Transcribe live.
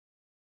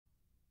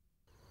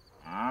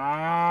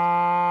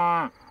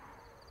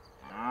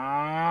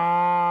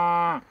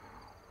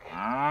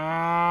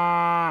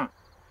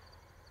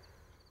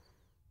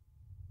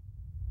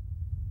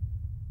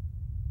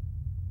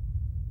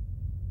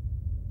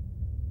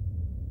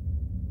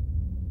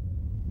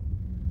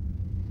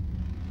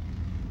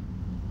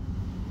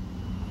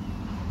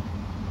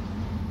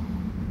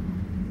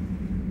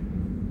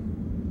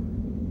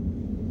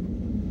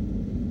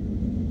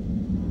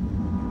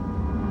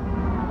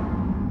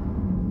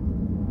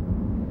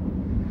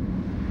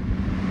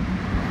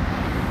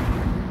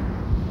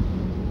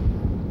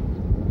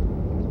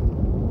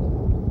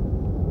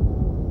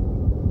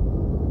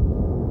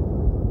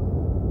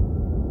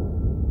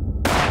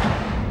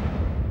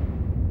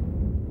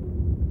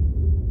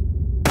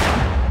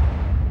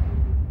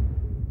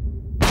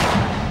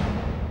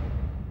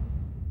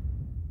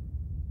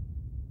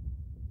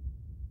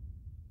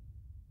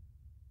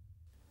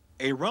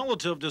A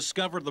relative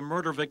discovered the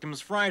murder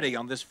victims Friday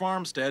on this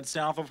farmstead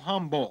south of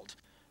Humboldt.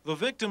 The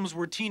victims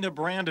were Tina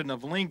Brandon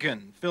of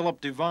Lincoln,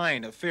 Philip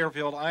Devine of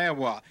Fairfield,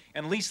 Iowa,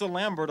 and Lisa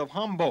Lambert of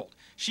Humboldt.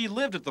 She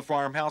lived at the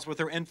farmhouse with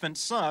her infant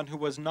son, who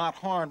was not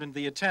harmed in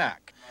the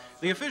attack.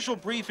 The official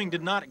briefing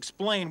did not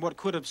explain what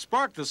could have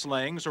sparked the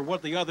slayings or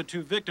what the other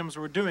two victims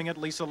were doing at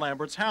Lisa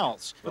Lambert's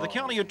house. But the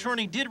county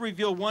attorney did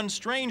reveal one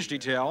strange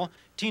detail.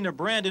 Tina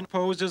Brandon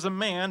posed as a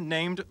man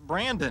named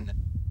Brandon.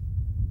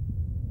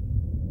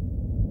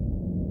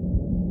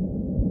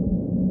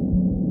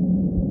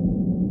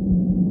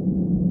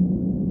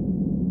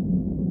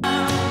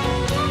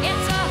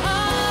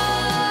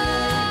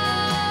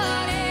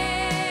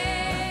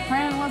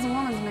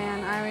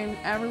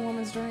 Every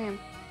woman's dream.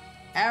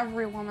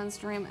 Every woman's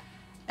dream.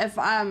 If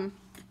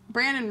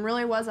Brandon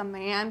really was a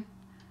man,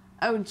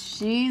 oh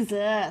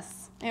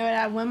Jesus. He would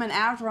have women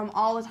after him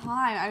all the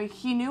time. I mean,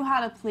 he knew how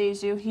to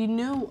please you. He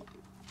knew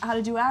how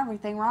to do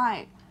everything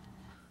right.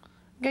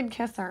 Good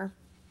kisser.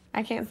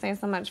 I can't say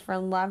so much for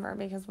lover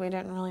because we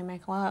didn't really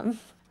make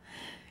love.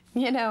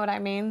 You know what I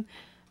mean?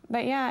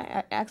 But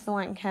yeah,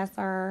 excellent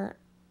kisser,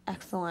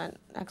 excellent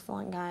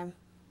guy.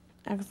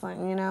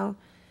 Excellent, you know?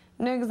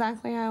 Knew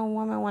exactly how a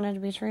woman wanted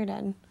to be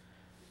treated.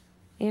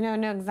 You know,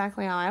 knew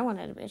exactly how I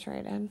wanted to be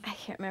treated. I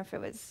can't remember if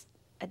it was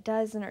a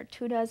dozen or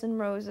 24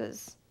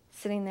 roses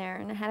sitting there,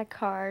 and it had a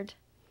card,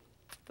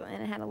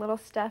 and it had a little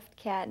stuffed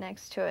cat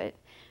next to it,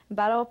 a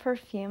bottle of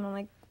perfume. I'm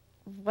like,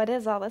 what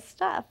is all this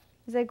stuff?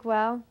 He's like,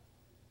 well,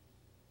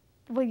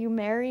 will you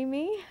marry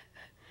me?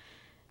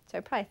 So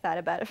I probably thought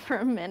about it for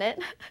a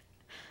minute.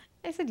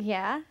 I said,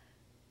 yeah.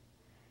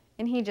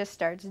 And he just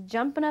starts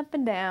jumping up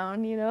and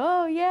down, you know,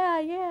 oh, yeah,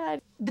 yeah.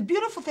 The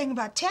beautiful thing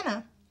about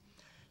Teena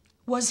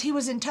was he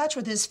was in touch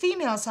with his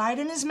female side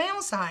and his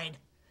male side.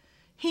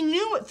 He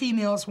knew what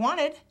females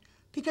wanted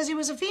because he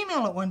was a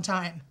female at one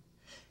time.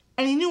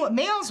 And he knew what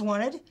males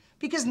wanted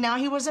because now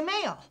he was a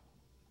male.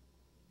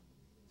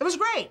 It was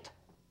great.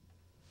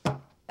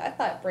 I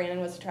thought Brandon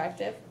was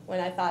attractive when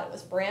I thought it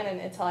was Brandon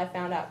until I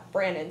found out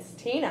Brandon's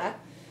Tina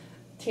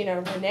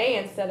Renee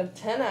instead of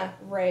Teena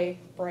Ray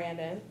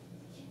Brandon.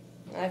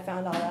 I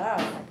found all that out.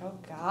 I was like, oh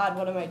God,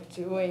 what am I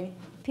doing?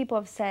 People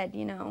have said,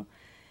 you know,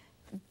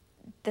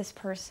 this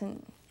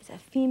person is a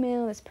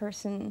female, this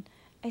person.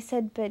 I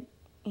said, but,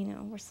 you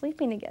know, we're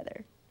sleeping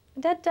together.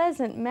 That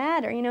doesn't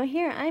matter. You know,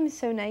 here I'm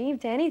so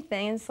naive to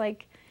anything. It's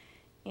like,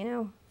 you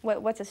know,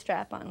 what's a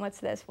strap-on? What's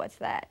this? What's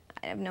that?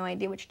 I have no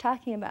idea what you're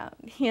talking about,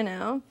 you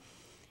know?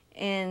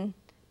 And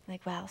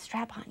like, well,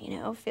 strap-on, you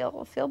know,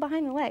 feel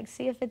behind the legs,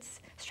 see if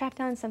it's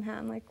strapped on somehow.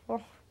 I'm like,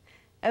 well,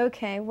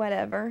 okay,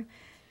 whatever.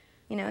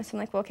 You know, so I'm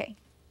like, well, okay,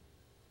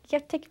 you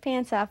have to take your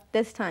pants off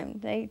this time.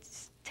 They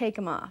take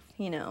them off,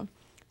 you know.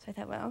 So I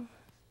thought, well,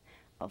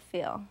 I'll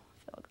feel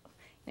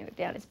you know,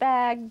 down his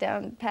back,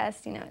 down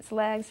past, you know, his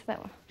legs. I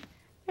thought, well,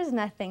 there's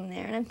nothing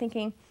there. And I'm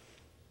thinking,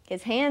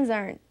 his hands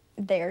aren't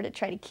there to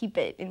try to keep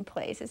it in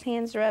place. His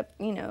hands are up,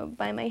 you know,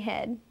 by my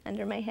head,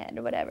 under my head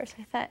or whatever. So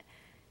I thought,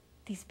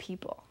 these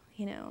people,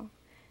 you know,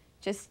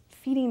 just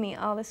feeding me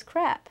all this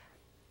crap.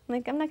 I'm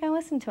like, I'm not going to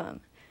listen to them,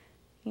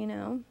 you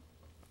know.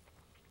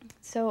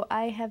 So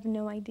I have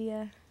no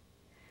idea.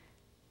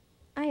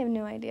 I have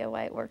no idea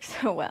why it works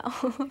so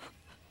well.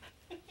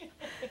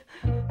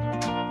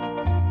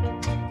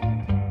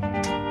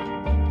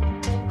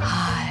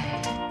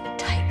 Hi,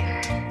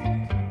 tiger.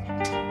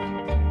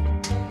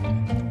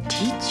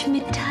 Teach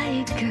me,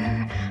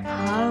 tiger,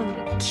 how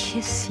to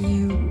kiss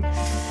you.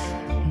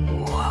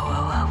 Wow,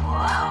 wow, wow,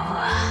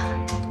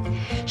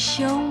 wow.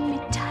 Show me,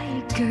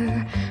 tiger,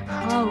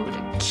 how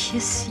to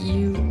kiss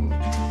you.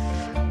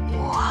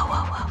 Wow,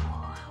 wow, wow.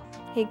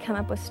 He'd come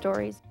up with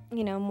stories,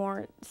 you know,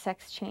 more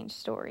sex change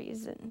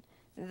stories, and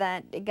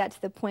that it got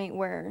to the point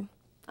where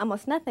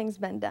almost nothing's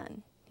been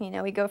done. You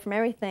know, we go from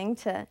everything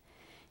to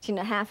you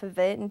know, half of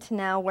it, and to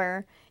now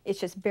where it's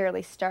just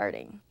barely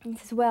starting. And he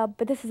says, well,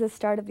 but this is the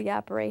start of the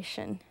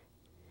operation.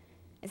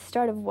 It's the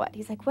start of what?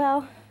 He's like,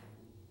 well,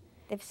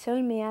 they've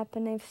sewn me up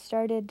and they've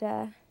started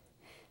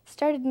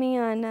me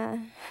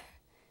on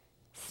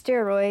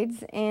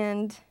steroids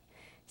and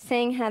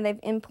saying how they've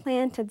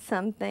implanted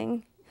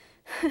something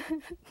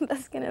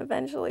that's going to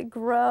eventually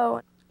grow.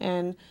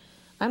 And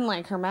I'm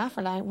like,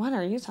 hermaphrodite, what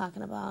are you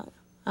talking about?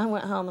 I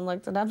went home and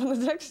looked it up in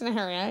the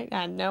dictionary. I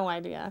had no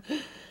idea.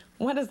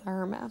 What is a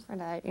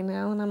hermaphrodite, you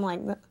know? And I'm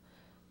like,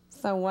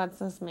 so what's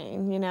this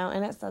mean, you know?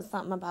 And it says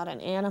something about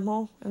an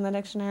animal in the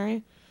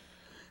dictionary.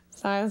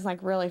 So I was like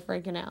really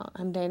freaking out.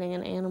 I'm dating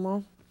an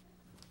animal.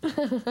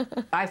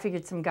 I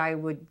figured some guy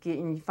would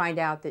find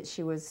out that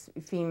she was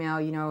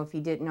female, you know, if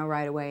he didn't know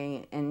right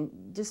away, and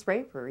just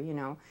rape her, you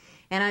know.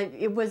 And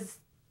it was,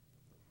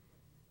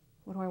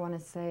 what do I want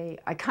to say?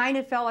 I kind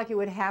of felt like it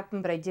would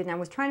happen, but I didn't. I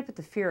was trying to put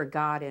the fear of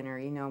God in her,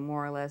 you know,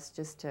 more or less,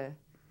 just to,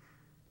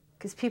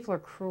 because people are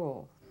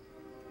cruel.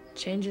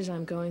 Changes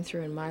I'm going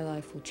through in my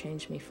life will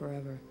change me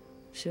forever.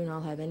 Soon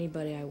I'll have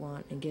anybody I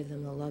want and give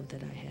them the love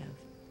that I have.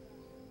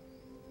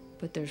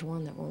 But there's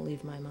one that won't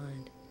leave my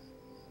mind.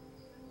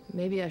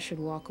 Maybe I should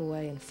walk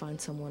away and find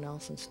someone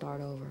else and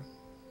start over.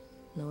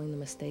 knowing the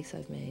mistakes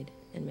I've made,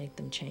 and make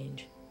them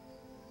change.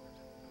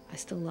 I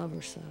still love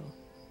her so,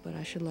 but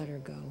I should let her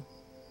go.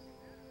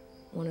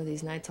 One of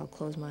these nights I'll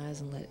close my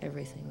eyes and let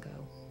everything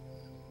go.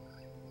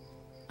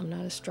 I'm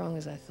not as strong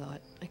as I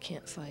thought. I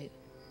can't fight.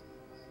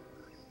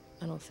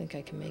 I don't think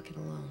I can make it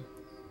alone.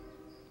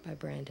 By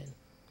Brandon.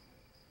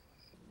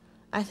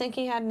 I think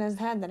he had in his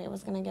head that he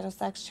was going to get a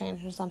sex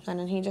change or something,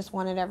 and he just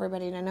wanted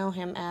everybody to know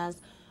him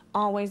as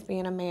always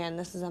being a man.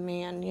 This is a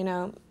man, you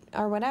know,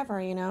 or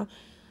whatever, you know.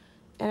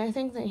 And I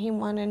think that he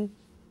wanted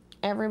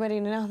everybody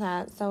to know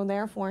that, so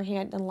therefore he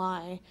had to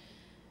lie.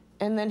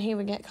 And then he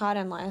would get caught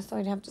in lies, so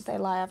he'd have to say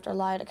lie after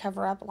lie to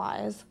cover up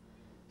lies.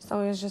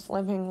 So he was just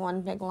living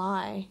one big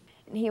lie.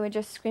 And he would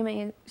just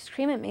scream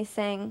at me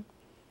saying,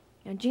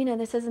 you know, Gina,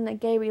 this isn't a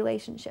gay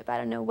relationship. I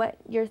don't know what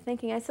you're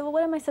thinking. I said, well,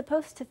 what am I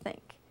supposed to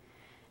think?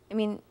 I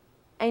mean,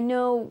 I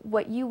know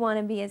what you want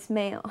to be as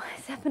male. I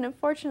said, but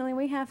unfortunately,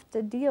 we have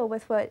to deal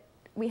with what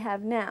we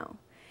have now.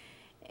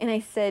 And I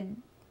said,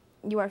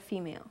 you are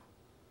female.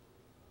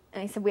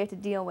 And I said, we have to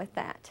deal with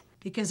that.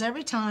 Because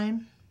every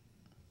time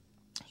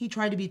he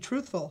tried to be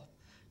truthful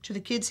to the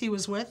kids he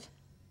was with,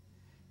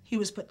 he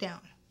was put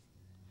down.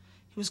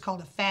 He was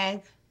called a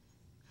fag,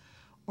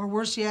 or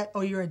worse yet,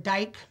 oh, you're a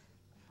dyke,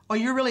 or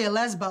you're really a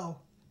lesbo.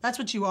 That's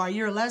what you are.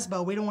 You're a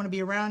lesbo. We don't want to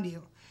be around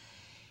you.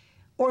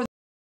 Or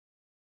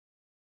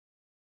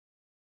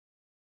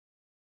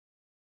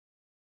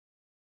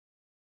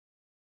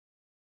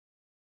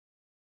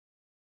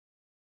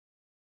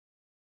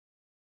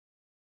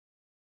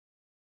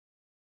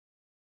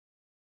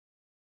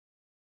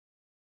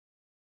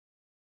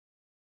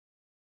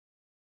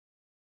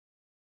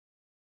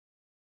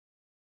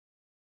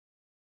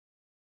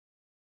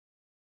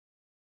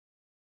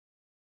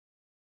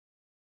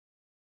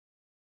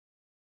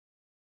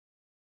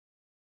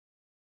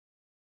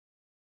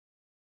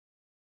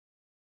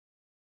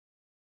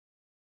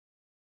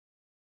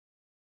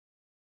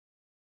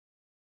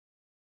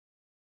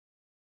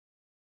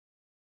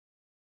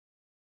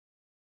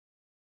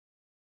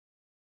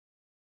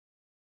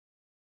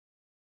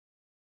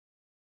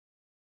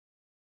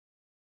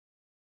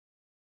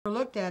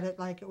looked at it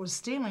like it was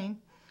stealing,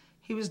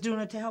 he was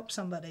doing it to help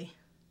somebody.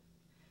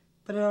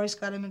 But it always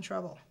got him in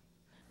trouble.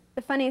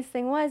 The funniest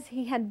thing was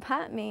he had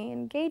bought me an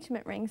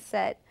engagement ring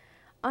set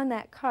on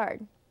that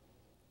card.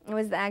 It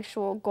was the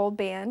actual gold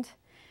band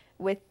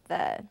with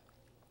the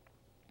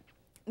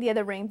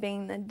other ring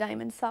being the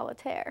diamond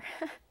solitaire.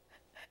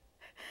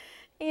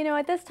 You know,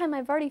 at this time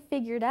I've already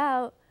figured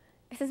out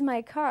this is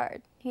my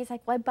card. He's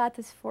like, well, I bought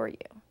this for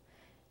you.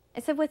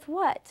 I said, with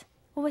what?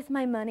 Well, with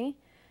my money.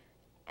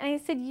 And I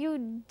said,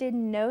 you did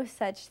no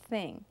such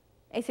thing.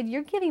 I said,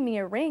 you're giving me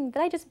a ring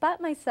that I just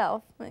bought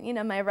myself. You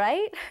know, am I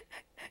right?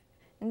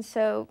 And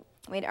so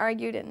we'd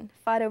argued and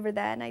fought over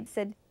that, and I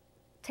said,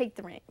 take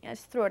the ring. I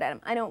just throw it at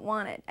him. I don't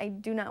want it. I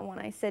do not want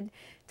it. I said,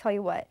 tell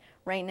you what,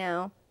 right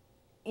now,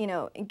 you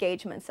know,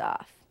 engagement's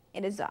off.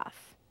 It is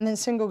off. And then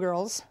single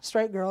girls,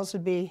 straight girls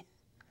would be,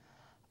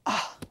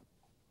 oh,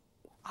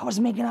 I was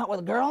making out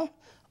with a girl?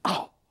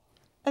 Oh.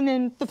 And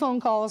then the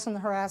phone calls and the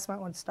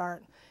harassment would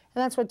start.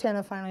 And that's what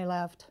Teena finally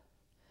left,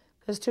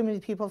 because too many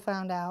people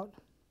found out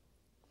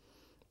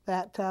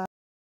that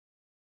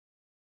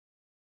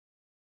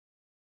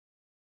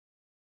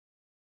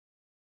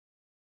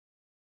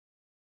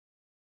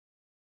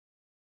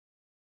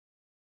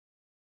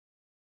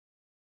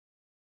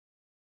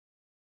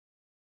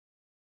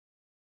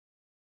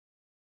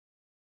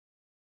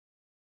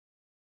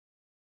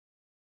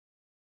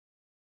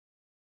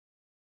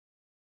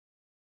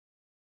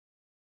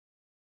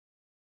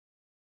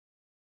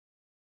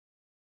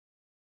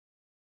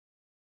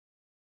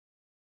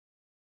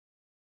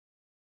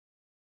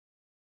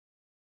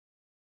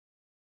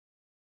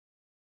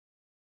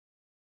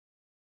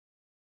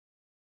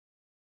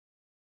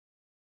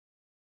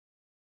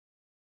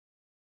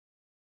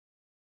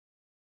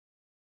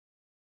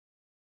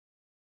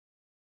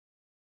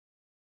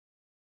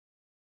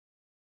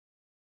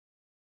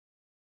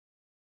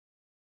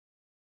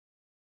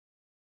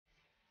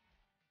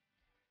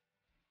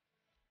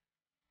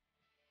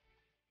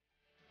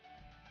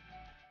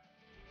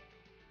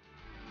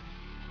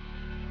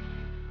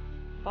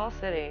Fall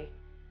City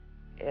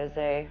is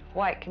a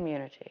white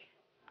community.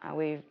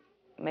 We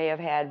may have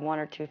had one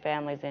or two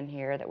families in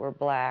here that were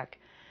black,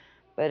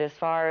 but as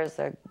far as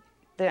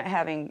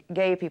having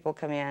gay people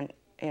come in,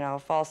 you know,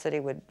 Fall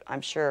City would,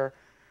 I'm sure,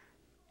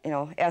 you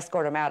know,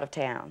 escort them out of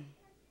town.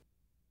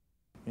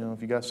 You know,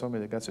 if you got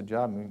somebody that gets a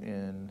job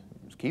and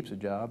keeps a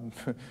job,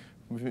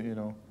 you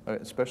know,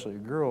 especially a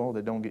girl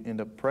that don't end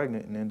up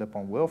pregnant and end up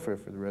on welfare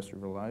for the rest of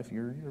her life,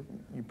 you're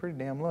pretty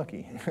damn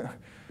lucky.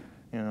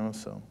 You know,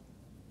 so.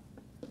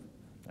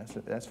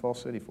 That's Fall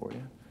City for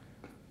you.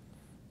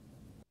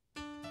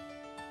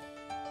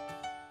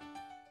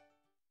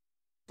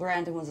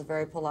 Brandon was a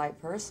very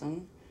polite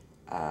person.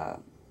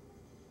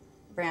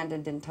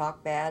 Brandon didn't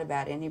talk bad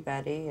about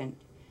anybody, and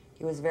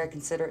he was very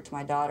considerate to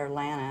my daughter,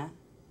 Lana,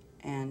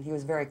 and he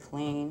was very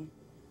clean.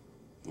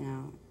 You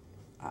know,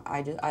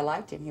 I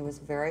liked him. He was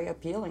very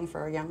appealing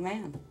for a young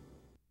man.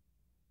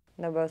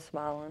 They're both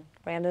smiling.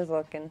 Brandon's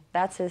looking.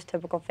 That's his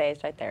typical face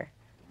right there.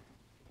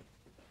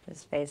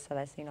 His face that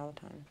I've seen all the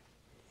time.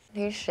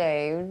 He's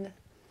shaved.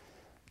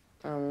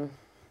 He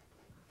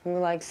would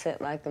like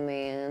sit like a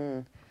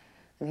man,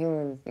 and he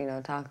would, you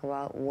know, talk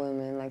about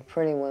women, like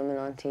pretty women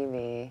on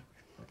TV.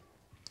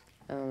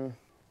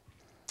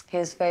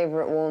 His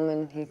favorite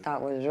woman he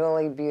thought was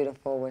really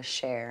beautiful was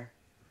Cher.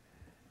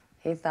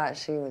 He thought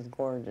she was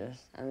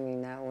gorgeous. I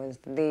mean, that was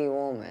the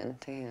woman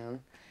to him.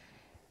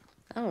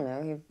 I don't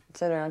know, he'd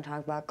sit around and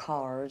talk about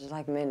cars, just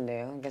like men do.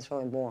 It gets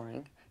really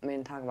boring.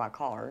 Men talk about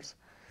cars.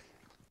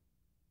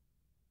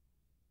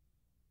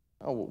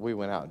 Oh, we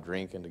went out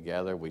drinking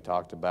together. We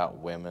talked about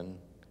women.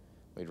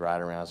 We'd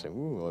ride around and say,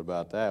 ooh, what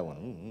about that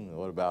one?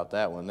 What about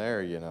that one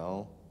there, you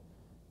know?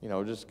 You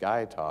know, just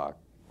guy talk.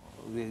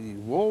 The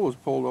wool was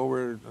pulled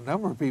over a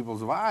number of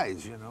people's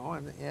eyes, you know,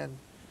 and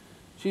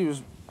she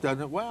was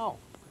done it well.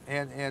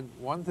 And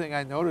one thing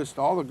I noticed,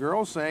 all the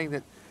girls saying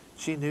that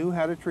she knew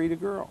how to treat a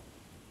girl.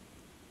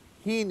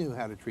 He knew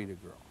how to treat a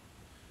girl.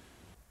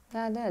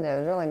 I did. It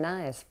was really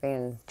nice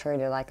being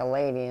treated like a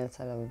lady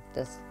instead of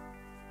just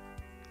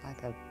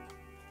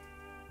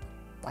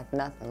like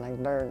nothing,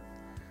 like dirt.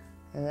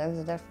 It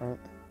was different.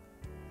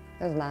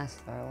 It was nice,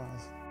 though, it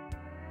was.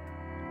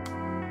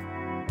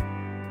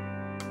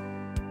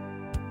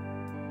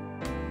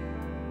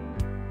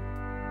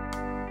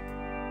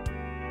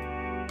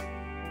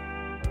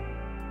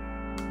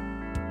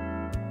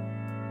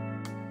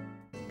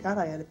 God,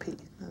 I had to pee.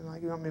 I'm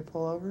like, you want me to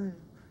pull over?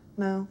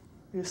 No,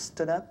 you just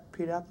stood up,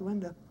 peed out the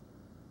window.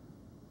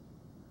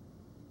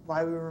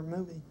 While we were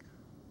moving.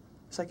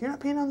 It's like, you're not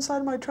peeing on the side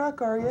of my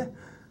truck, are you?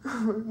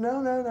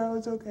 No,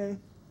 it's okay.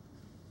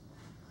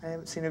 I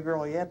haven't seen a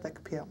girl yet that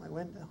could pee out my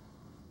window.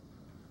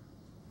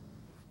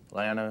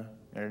 Lana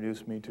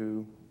introduced me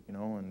to, you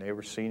know, and they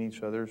were seeing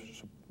each other,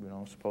 you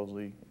know,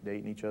 supposedly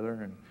dating each other,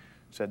 and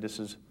said, this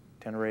is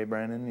Teena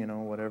Brandon, you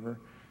know, whatever,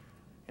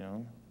 you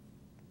know.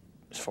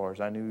 As far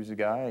as I knew he was a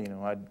guy, you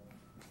know,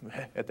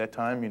 at that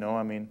time, you know,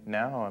 I mean,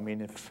 now, I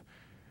mean, if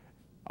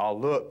I'll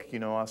look, you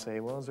know, I'll say,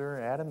 well, is there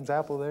Adam's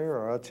apple there?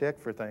 Or I'll check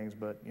for things,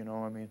 but, you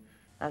know, I mean.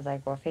 I was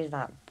like, well, if he's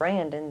not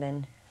Brandon,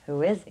 then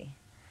who is he?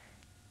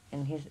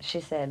 And she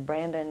said,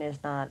 Brandon is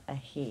not a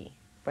he.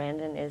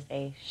 Brandon is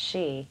a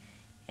she,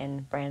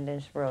 and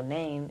Brandon's real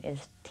name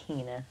is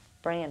Teena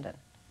Brandon.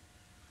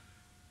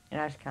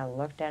 And I just kind of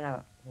looked at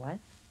her, what?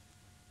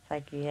 It's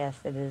like, yes,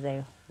 it is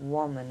a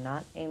woman,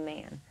 not a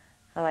man.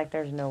 I was like,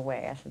 there's no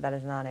way. I said, that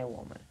is not a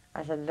woman.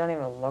 I said, it don't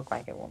even look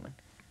like a woman.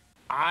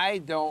 I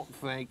don't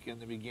think in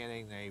the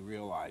beginning they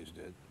realized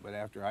it, but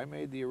after I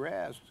made the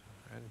arrest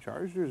and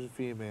charged her as a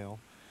female,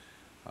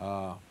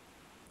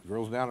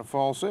 girls down in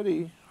Fall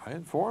City, I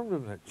informed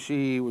them that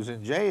she was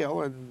in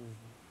jail, and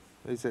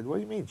they said, what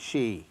do you mean,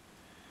 she?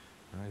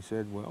 And I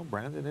said, well,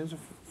 Brandon is a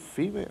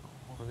female.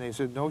 And they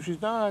said, no,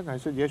 she's not. And I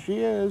said, yes, she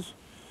is.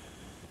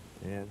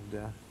 And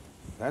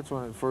that's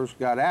when it first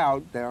got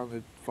out down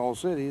at Fall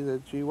City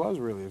that she was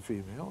really a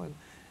female.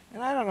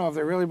 And I don't know if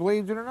they really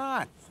believed it or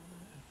not.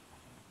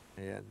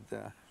 And it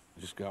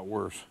just got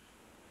worse.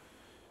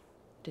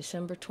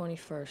 December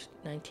 21st,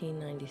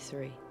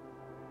 1993.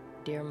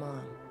 Dear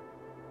Mom,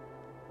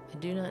 I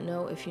do not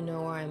know if you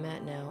know where I'm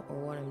at now or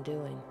what I'm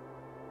doing.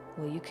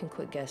 Well, you can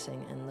quit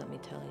guessing and let me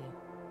tell you.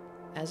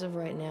 As of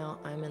right now,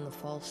 I'm in the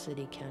Falls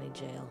City County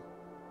Jail.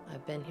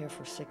 I've been here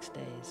for 6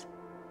 days.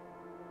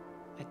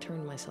 I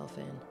turned myself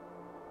in.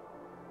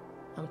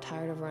 I'm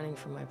tired of running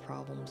from my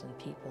problems and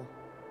people.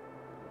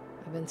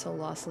 I've been so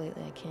lost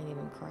lately I can't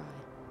even cry.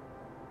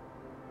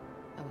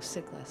 I was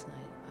sick last night.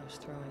 I was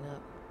throwing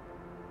up.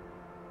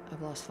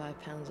 I've lost 5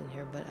 pounds in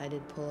here, but I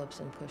did pull-ups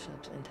and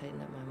push-ups and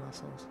tighten up my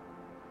muscles.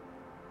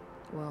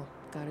 Well,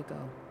 gotta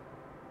go.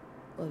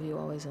 Love you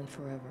always and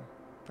forever,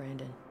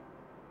 Brandon.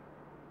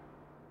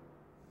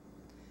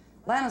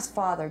 Lana's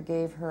father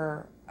gave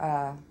her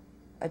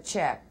a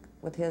check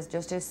with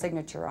just his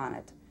signature on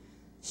it.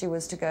 She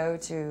was to go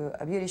to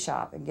a beauty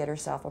shop and get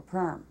herself a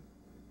perm.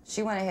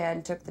 She went ahead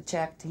and took the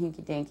check to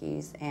Hinky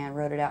Dinky's and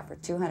wrote it out for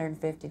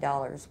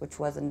 $250, which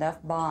was enough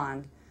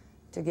bond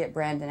to get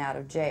Brandon out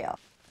of jail.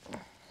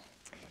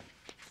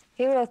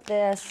 He wrote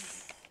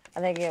this, I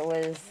think it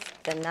was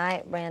the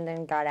night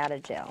Brandon got out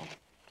of jail.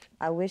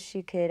 I wish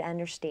you could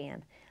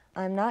understand.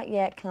 I'm not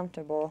yet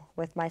comfortable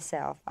with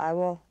myself. I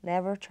will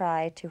never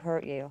try to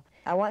hurt you.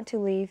 I want to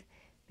leave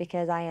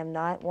because I am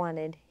not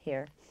wanted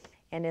here,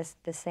 and it's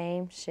the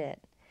same shit.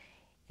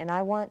 And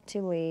I want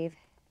to leave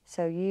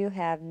so you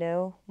have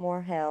no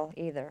more hell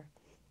either.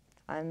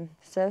 I'm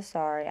so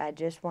sorry. I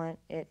just want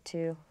it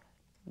to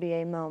be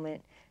a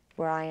moment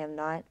where I am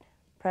not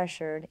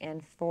pressured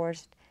and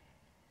forced.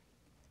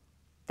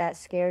 That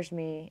scares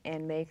me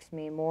and makes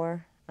me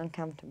more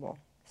uncomfortable.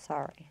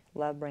 Sorry.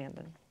 Love,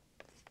 Brandon.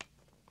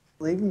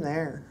 Leave him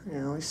there, you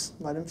know, just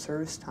let him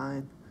serve his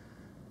time.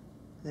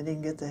 Then he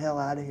can get the hell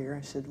out of here.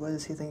 I said, what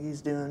does he think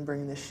he's doing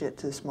bringing this shit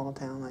to a small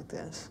town like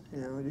this?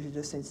 You know, he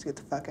just needs to get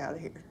the fuck out of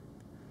here.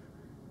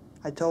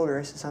 I told her,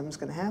 I said, something's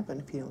gonna happen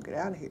if you don't get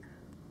out of here.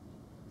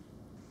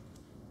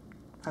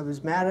 I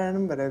was mad at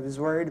him, but I was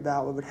worried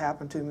about what would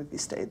happen to him if he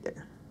stayed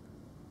there.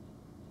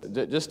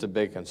 Just a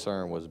big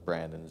concern was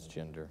Brandon's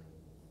gender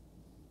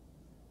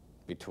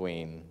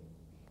between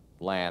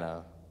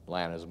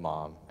Lana's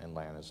mom, and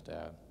Lana's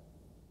dad.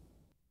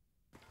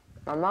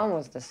 My mom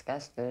was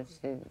disgusted.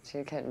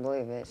 She couldn't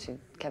believe it. She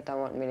kept on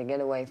wanting me to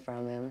get away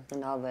from him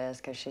and all this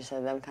because she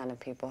said them kind of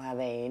people have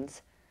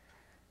AIDS.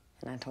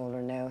 And I told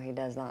her, no, he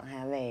does not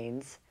have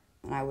AIDS.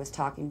 And I was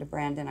talking to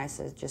Brandon. I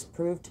said, just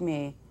prove to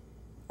me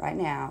right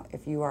now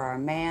if you are a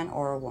man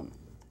or a woman.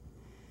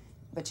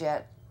 But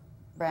yet,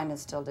 Brandon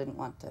still didn't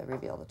want to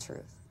reveal the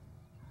truth.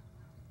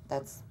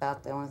 That's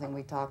about the only thing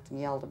we talked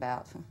and yelled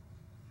about.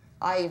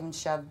 I even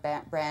shoved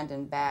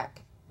Brandon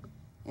back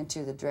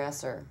into the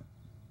dresser,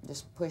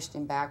 just pushed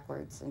him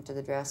backwards into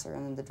the dresser,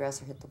 and then the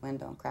dresser hit the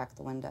window and cracked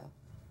the window.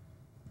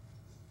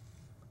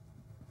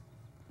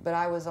 But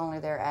I was only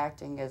there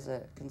acting as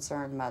a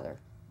concerned mother.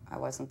 I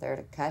wasn't there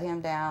to cut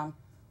him down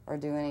or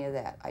do any of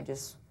that. I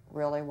just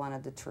really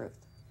wanted the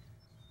truth.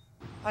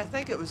 I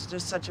think it was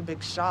just such a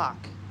big shock,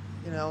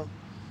 you know,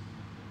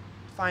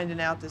 finding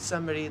out that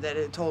somebody that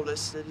had told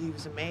us that he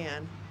was a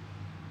man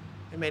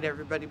and made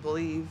everybody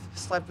believe,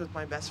 slept with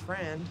my best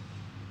friend,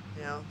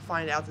 you know,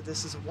 find out that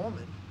this is a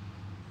woman.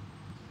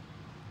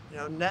 You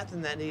know,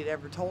 nothing that he'd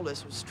ever told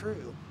us was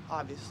true,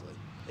 obviously.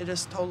 It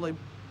just totally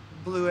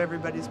blew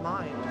everybody's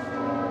mind.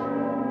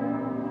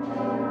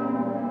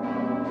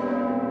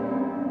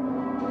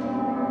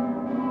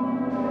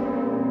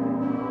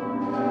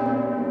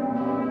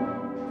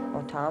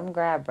 Well, Tom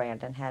grabbed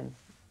Brandon.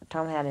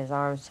 Tom had his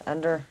arms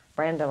under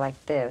Brandon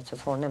like this,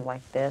 was holding him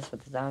like this,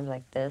 with his arms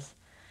like this,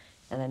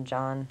 and then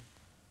John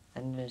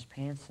undid his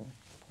pants and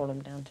pulled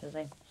him down to his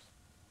ankles.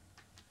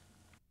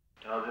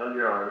 Tom held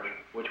your arms.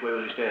 Which way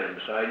was he standing?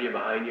 Beside you,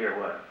 behind you, or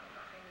what?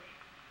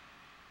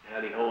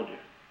 How'd he hold you?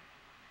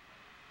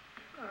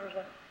 Arms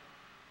up.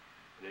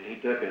 And then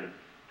he took and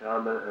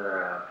John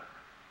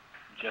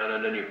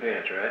undone your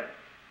pants, right?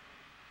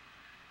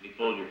 He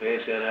pulled your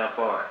pants down how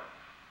far?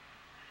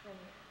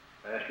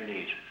 Past your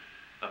knees.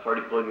 How far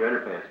did he pull your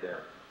underpants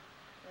down?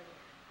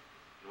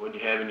 And what'd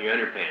you have in your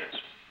underpants?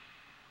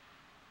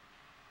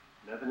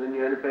 Nothing in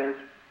your underpants?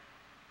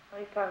 Well,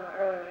 he's talking about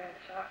earlier I had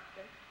socks,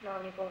 but not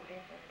when he pulled the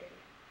pants down, didn't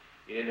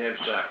he? You didn't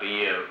have socks. Do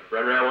you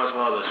run around once in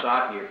a while with a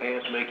sock in your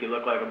pants to make you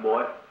look like a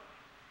boy?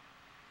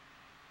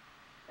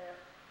 Yeah.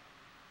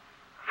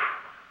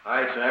 All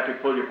right, so after he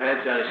pulled your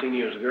pants down, he seen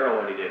you as a girl,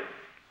 what'd he do?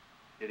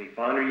 Did he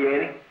fonder you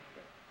any?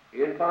 He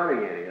didn't fonder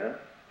you any, huh?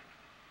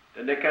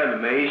 Doesn't that kind of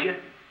amaze you?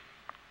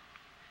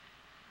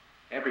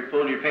 After he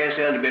pulled your pants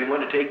down, he'd been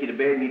wanting to take you to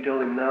bed, and you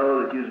told him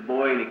no, that you was a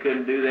boy and he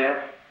couldn't do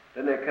that.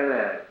 Doesn't that kind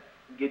of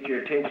get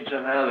your attention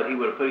somehow, that he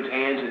would have put his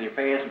hands in your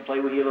pants and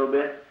played with you a little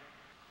bit?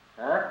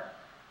 Huh?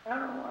 I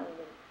don't know why he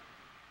did.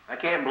 I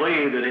can't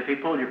believe that if he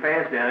pulled your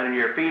pants down and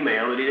you're a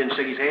female, that he didn't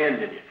stick his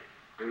hands in you,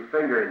 or his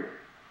finger in you.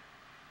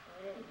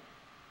 I didn't.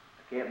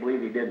 I can't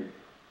believe he didn't.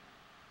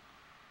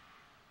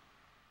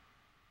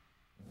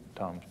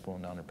 Tom's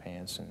pulling down her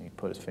pants, and he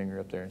put his finger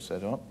up there and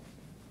said, oh,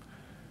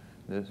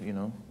 this, you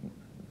know,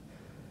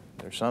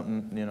 there's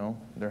something, you know,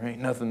 there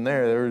ain't nothing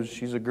there.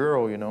 She's a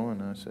girl, you know.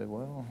 And I said,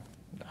 well,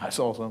 I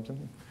saw something.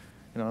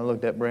 You know, I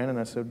looked at Brandon, and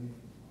I said,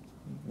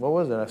 what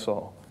was it I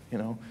saw? You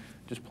know,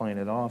 just playing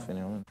it off, you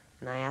know.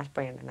 And I asked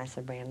Brandon, I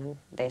said, Brandon,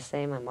 they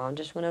say my mom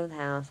just went over the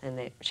house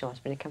and she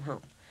wants me to come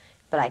home.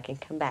 But I can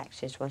come back.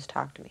 She just wants to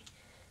talk to me.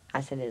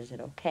 I said, is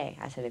it okay?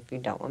 I said, if you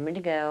don't want me to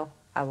go,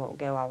 I won't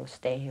go. I will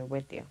stay here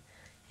with you.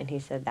 And he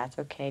said, that's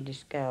okay,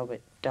 just go,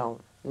 but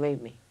don't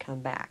leave me. Come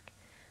back.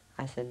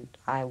 I said,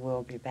 I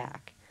will be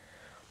back.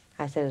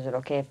 I said, is it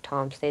okay if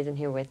Tom stays in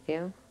here with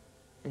you?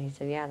 And he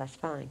said, yeah, that's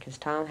fine, because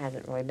Tom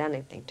hasn't really done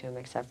anything to him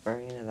except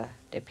for, you know,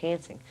 the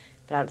pantsing.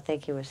 But I don't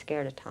think he was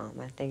scared of Tom.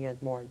 I think it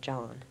was more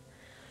John.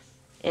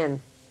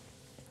 And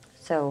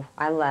so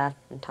I left,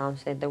 and Tom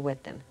stayed there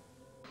with him.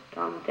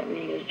 Tom looked at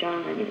me and he goes,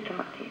 John, I need to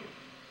talk to you.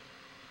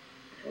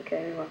 I said,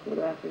 okay, walk in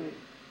the bathroom.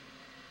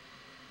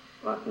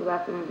 Walked in the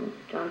bathroom, and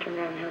John turned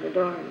around and held the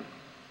door, and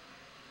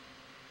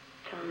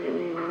Tom hit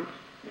me once.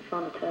 I fell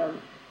in the tub.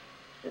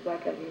 Stood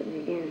back up and hit me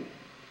again.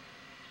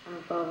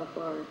 John fell on the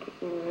floor and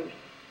kicked me in the ribs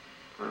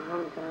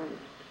 100 times,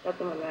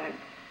 stepped on my back.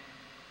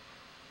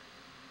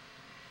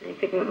 And he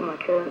picked me up in my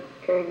coat,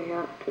 carried me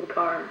out to the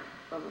car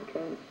from my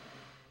coat.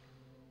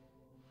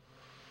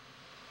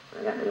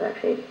 When I got in the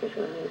back seat, just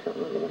when I knew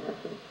something was going to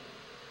happen,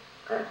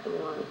 I asked him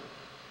why.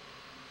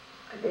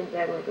 I did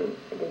beg with him,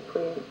 I did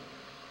plead.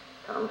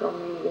 Tom told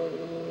me, he goes,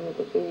 you need to make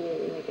it easy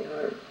or you make it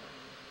hard.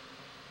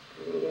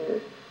 And he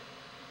goes,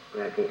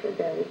 after he said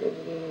that, he said,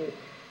 you need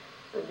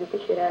to beat the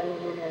shit out of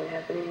me and then have it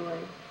happen anyway.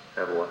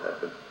 Have what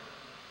happened?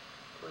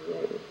 Well,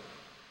 yeah.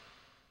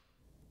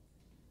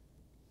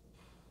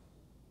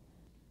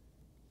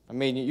 I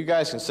mean, you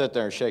guys can sit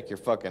there and shake your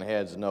fucking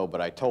heads no,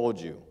 but I told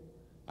you.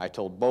 I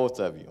told both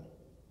of you.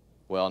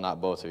 Well,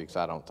 not both of you, because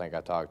I don't think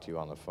I talked to you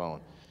on the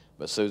phone.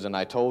 But Susan,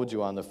 I told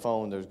you on the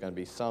phone there's going to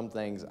be some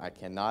things I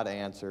cannot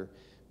answer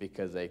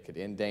because they could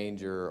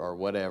endanger or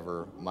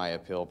whatever my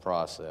appeal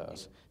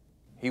process.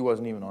 He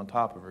wasn't even on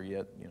top of her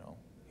yet, you know.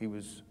 He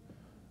was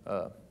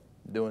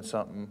doing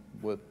something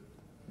with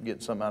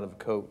getting something out of a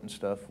coat and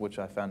stuff, which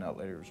I found out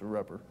later was a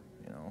rubber,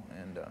 you know,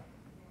 and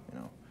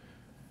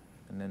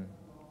then,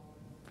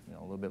 you know,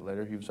 a little bit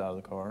later he was out of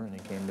the car and he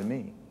came to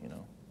me, you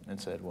know, and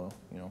said, well,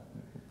 you know,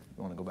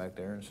 you want to go back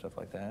there and stuff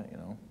like that, you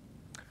know.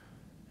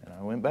 And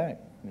I went back,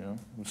 you know,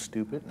 it was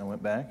stupid, and I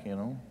went back, you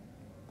know,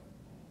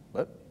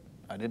 but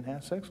I didn't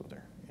have sex with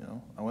her, you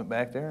know. I went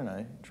back there and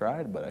I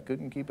tried, but I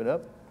couldn't keep it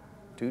up,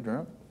 too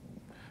drunk,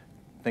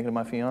 thinking of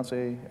my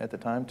fiance at the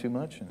time too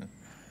much, and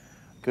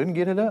couldn't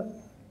get it up.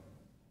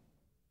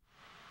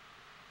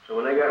 So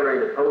when they got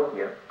ready to poke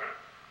you,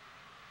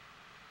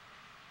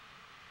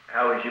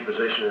 how was you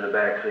positioned in the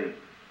back seat?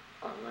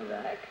 On my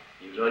back.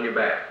 You was on your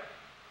back.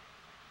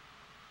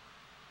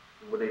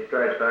 What did they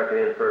try to start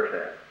you in first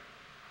half?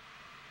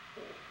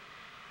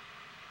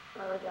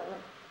 I was on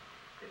it.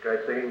 They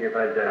tried sticking your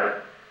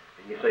vagina,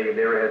 and you say you've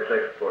never had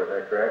sex before, is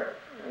that correct?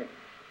 Right.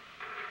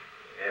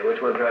 And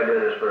which one tried doing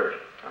this first?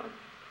 Tom.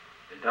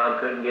 And Tom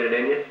couldn't get it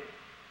in you?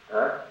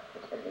 Huh? He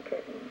said he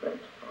couldn't, but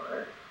it's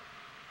hard.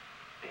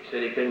 He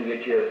said he couldn't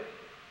get you.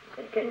 He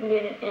said he couldn't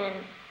get it in.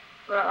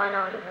 Well, I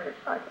know it hurts.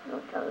 I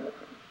don't tell the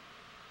difference.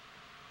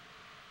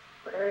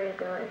 What area is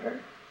going to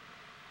hurt?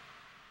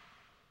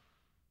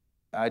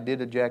 I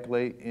did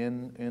ejaculate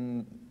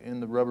in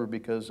the rubber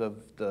because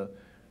of the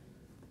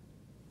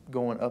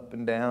going up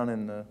and down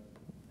and the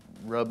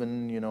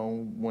rubbing, you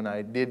know, when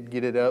I did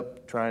get it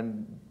up,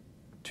 trying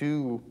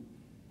to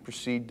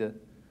proceed to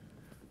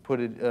put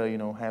it, you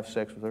know, have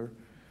sex with her.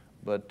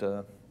 But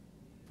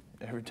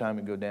every time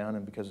it go down,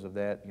 and because of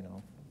that, you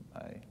know,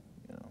 I,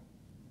 you know,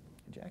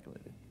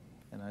 ejaculated.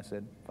 And I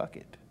said, fuck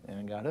it,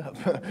 and got up,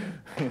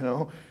 you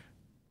know.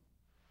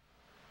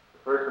 The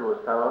first one was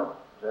Tom,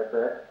 is that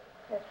correct?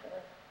 That's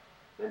right.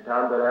 Then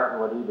Tom got out, and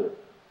what did he do?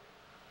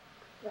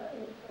 Got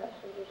in the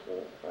passenger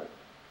seat. But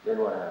Then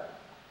what happened?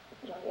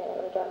 John got out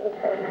of the driver's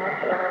side and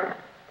walked around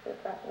to the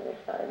passenger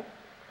side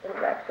in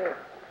the back seat.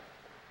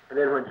 And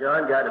then when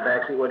John got in the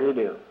back seat, what did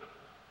he do?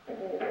 He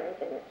didn't do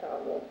anything that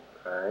Tom did.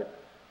 All right.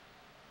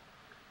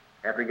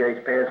 After he got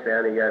his pants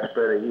down, he got a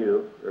spread of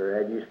you, or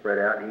had you spread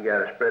out, and he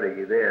got a spread of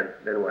you then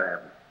what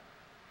happened?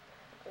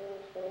 Then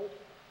he stayed.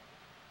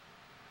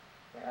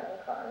 Got out of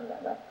the car and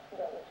got back to the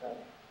driver's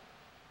side.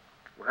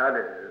 Well,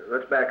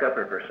 let's back up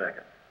here for a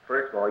second.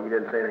 First of all, you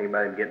didn't say anything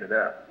about him getting it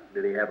up.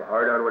 Did he have a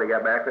hard-on when he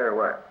got back there, or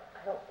what?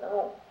 I don't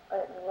know. I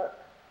didn't look.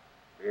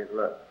 He didn't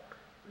look.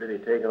 Did he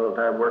take a little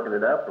time working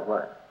it up, or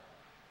what?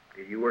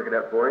 Did you work it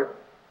up for him?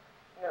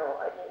 No,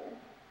 I didn't.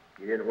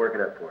 You didn't work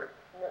it up for him.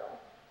 No.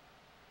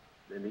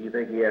 Then do you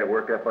think he had it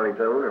worked up on his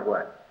own, or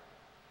what?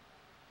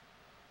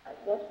 I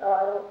guess so. I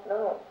don't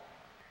know.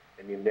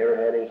 And you've never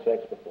had any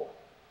sex before?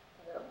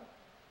 No.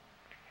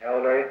 How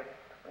old are you?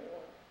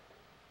 21.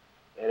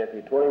 And if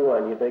you're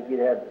 21, you think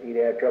he'd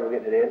have trouble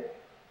getting it in?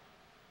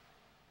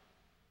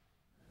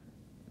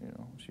 You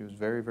know, she was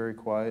very, very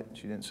quiet.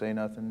 She didn't say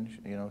nothing.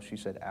 You know, she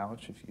said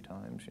ouch a few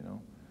times, you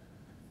know.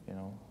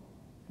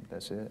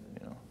 That's it,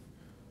 you know.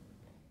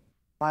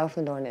 My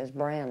opened door and it was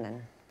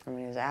Brandon. I mean,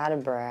 he was out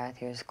of breath,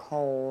 he was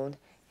cold,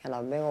 he had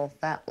a big old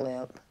fat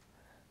lip.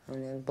 I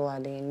mean, it was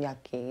bloody and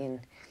yucky, and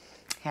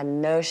he had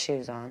no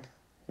shoes on,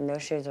 no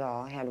shoes at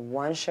all. He had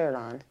one shirt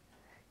on,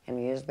 and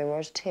he usually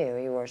wears two.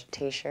 He wears a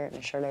t-shirt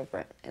and a shirt over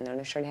it. And the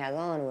only shirt he has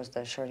on was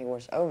the shirt he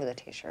wears over the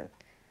t-shirt.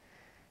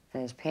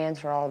 And his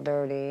pants were all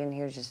dirty, and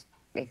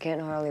he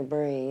couldn't hardly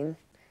breathe.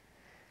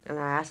 And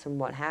I asked him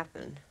what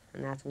happened,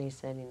 and that's when he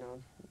said, you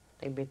know,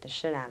 they beat the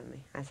shit out of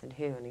me. I said,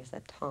 who? And he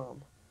said,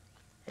 Tom.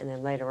 And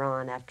then later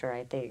on, after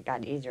I think it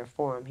got easier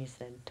for him, he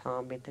said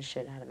Tom beat the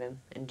shit out of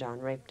him and John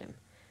raped him.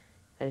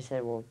 And he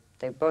said, well,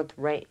 they both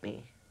raped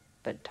me,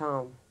 but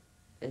Tom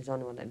is the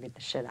only one that beat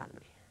the shit out of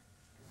me.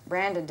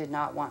 Brandon did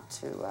not want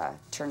to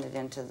turn it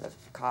into the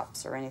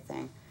cops or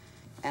anything.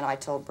 And I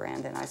told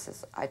Brandon, I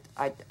says,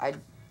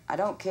 I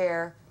don't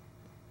care,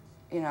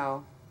 you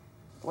know,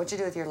 what you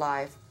do with your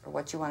life or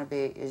what you want to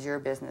be is your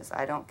business.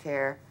 I don't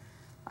care.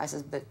 I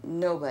says, but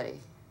nobody,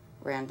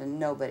 Brandon,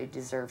 nobody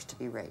deserves to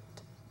be raped.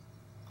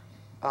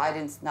 Well, I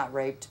didn't, not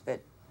raped,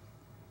 but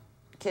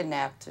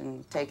kidnapped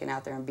and taken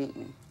out there and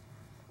beaten.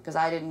 Because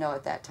I didn't know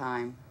at that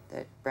time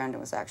that Brandon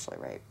was actually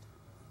raped.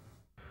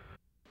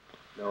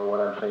 No, what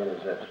I'm saying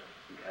is that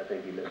I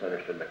think you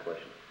misunderstood my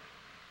question.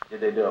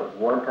 Did they do it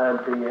one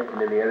time to you,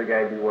 and then the other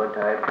guy do one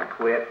time and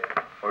quit?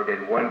 Or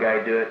did one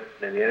guy do it,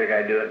 then the other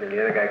guy do it, and then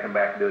the other guy come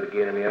back and do it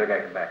again, and the other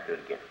guy come back and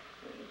do it again?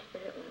 They each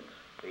did it once.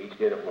 They each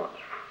did it once.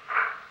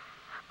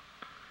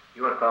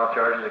 You want to file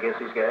charges against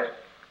these guys?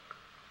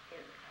 Yeah.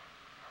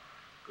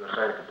 You want to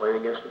sign a complaint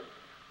against them?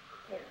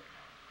 Yeah.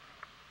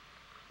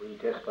 Will you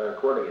testify in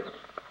court against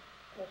them?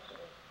 Yes, sir.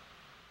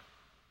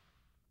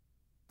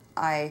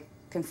 I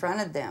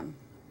confronted them,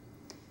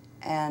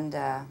 and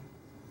I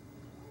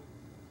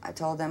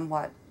told them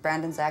what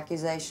Brandon's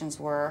accusations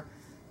were,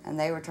 and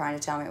they were trying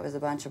to tell me it was a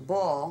bunch of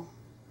bull.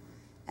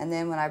 And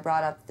then when I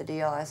brought up the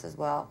deal, I said,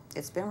 well,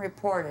 it's been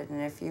reported,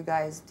 and if you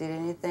guys did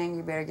anything,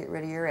 you better get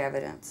rid of your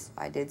evidence.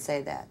 I did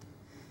say that.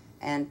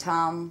 And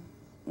Tom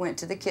went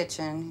to the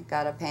kitchen,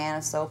 got a pan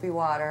of soapy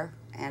water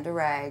and a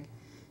rag,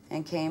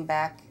 and came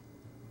back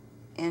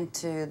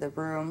into the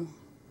room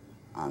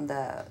on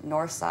the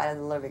north side of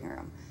the living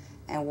room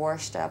and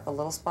washed up a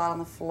little spot on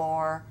the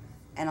floor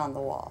and on the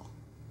wall.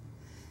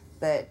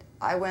 But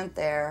I went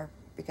there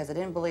because I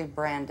didn't believe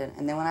Brandon,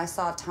 and then when I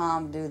saw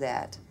Tom do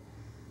that,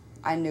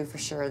 I knew for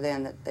sure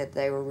then that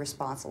they were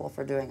responsible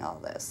for doing all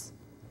this.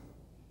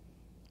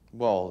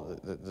 Well,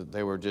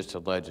 they were just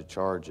alleged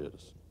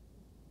charges.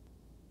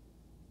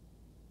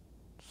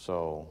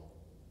 So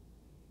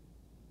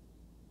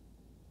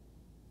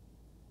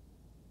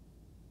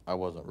I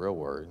wasn't real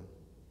worried.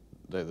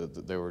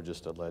 They were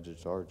just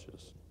alleged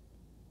charges.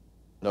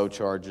 No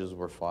charges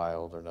were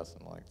filed or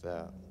nothing like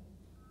that.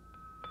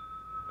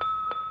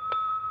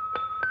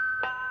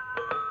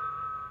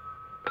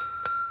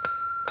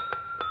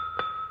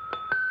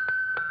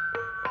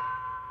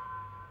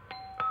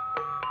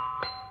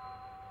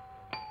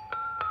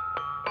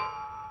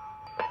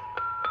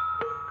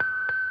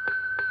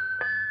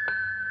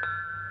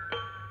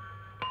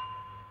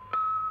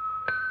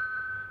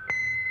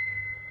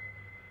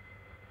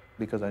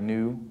 Because I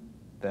knew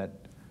that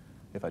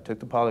if I took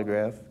the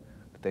polygraph,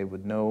 that they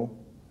would know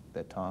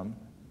that Tom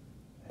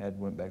had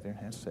went back there and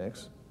had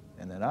sex,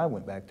 and that I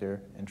went back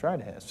there and tried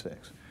to have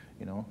sex,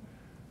 you know.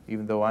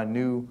 Even though I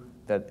knew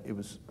that it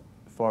was,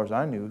 as far as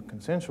I knew,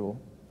 consensual,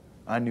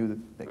 I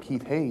knew that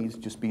Keith Hayes,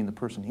 just being the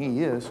person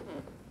he is,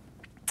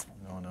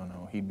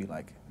 no, he'd be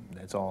like,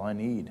 that's all I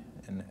need.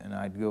 And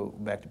I'd go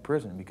back to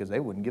prison because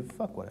they wouldn't give a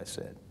fuck what I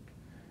said.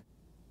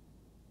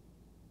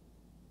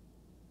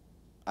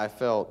 I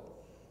felt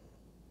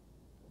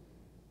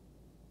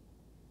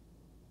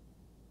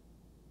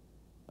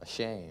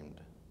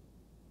ashamed.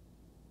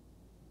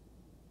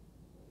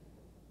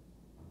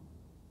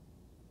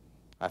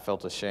 I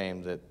felt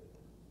ashamed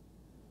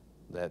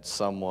that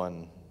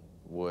someone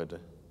would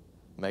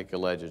make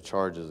alleged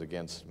charges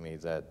against me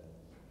that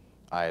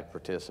I had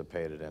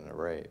participated in a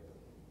rape.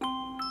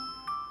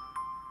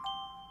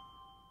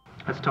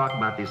 Let's talk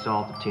about the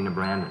assault of Teena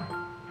Brandon.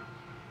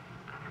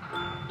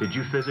 Did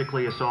you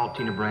physically assault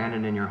Teena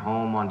Brandon in your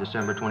home on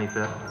December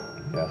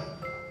 25th? Yes.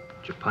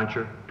 Did you punch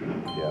her?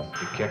 Yes.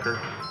 Did you kick her?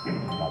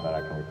 Not that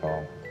I can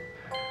recall.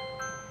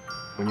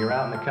 When you were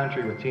out in the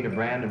country with Teena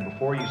Brandon,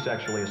 before you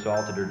sexually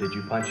assaulted her, did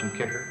you punch and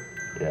kick her?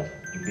 Yes.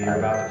 Did you beat her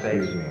about the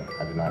face? Excuse me,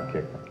 I did not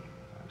kick her.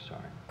 I'm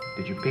sorry.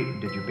 Did you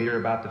beat her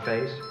about the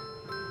face?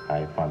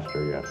 I punched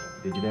her, yes.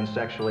 Did you then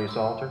sexually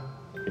assault her?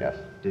 Yes.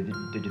 Did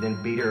you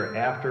then beat her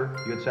after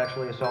you had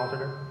sexually assaulted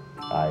her?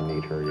 I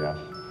kneed her, yes.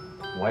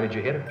 Why did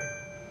you hit her?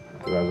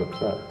 Because I was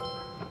upset.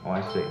 Oh,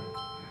 I see.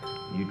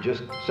 You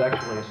just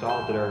sexually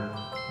assaulted her,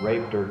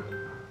 raped her,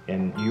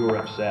 and you were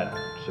upset.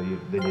 So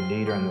then you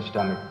kneed her in the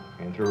stomach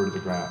and threw her to the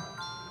ground.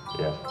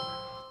 Yes.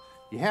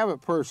 You have a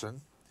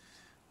person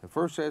that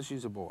first says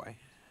she's a boy,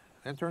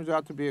 then turns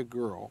out to be a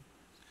girl,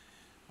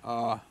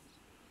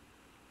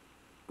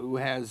 who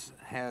has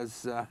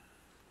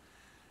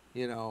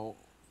you know,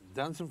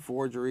 done some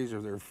forgeries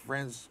of their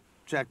friends'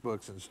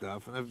 checkbooks and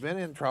stuff, and have been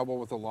in trouble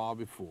with the law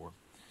before.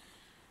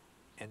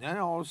 And then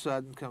all of a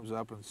sudden comes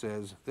up and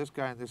says, this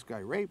guy and this guy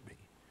raped me.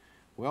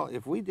 Well,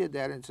 if we did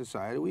that in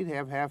society, we'd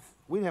have a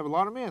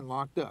lot of men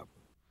locked up.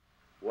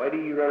 Why do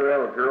you run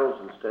around with girls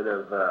instead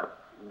of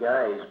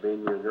guys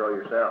being you a girl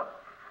yourself?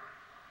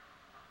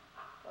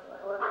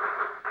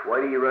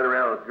 Why do you run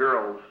around with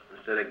girls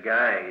instead of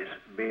guys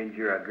being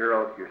you're a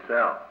girl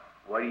yourself?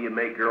 Why do you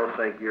make girls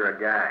think you're a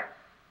guy?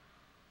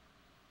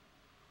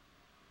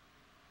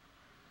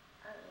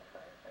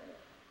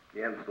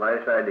 You haven't the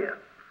slightest idea.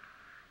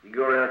 You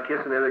go around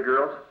kissing other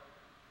girls?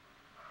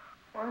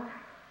 What? I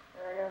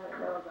don't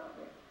know about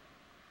it.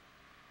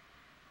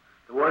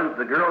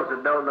 The girls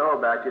that don't know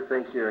about you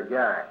thinks you're a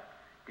guy.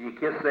 Do you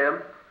kiss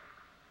them?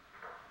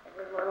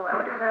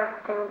 What does that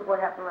have to do with what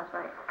happened last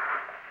night?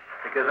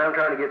 Because I'm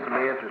trying to get some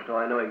answers so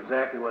I know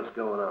exactly what's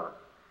going on.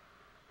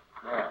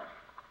 Now,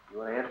 you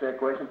want to answer that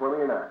question for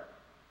me or not?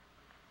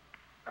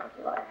 I don't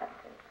see why I have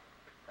to.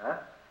 Huh? I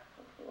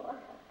don't see why I have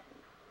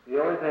to. The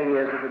only thing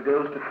is, if it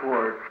goes to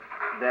court,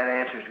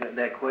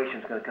 that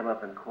question's going to come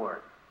up in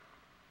court.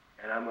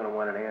 And I'm going to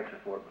want an answer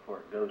for it before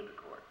it goes to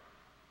court.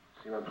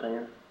 See what I'm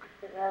saying?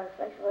 Because I have a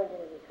sexual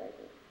identity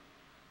crisis.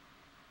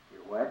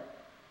 You're what?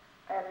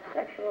 I have a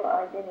sexual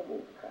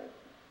identity crisis.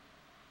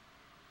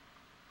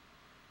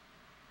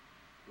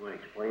 You want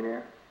to explain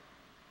that?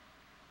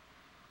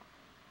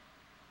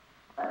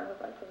 I don't know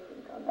if I can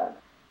even tell that.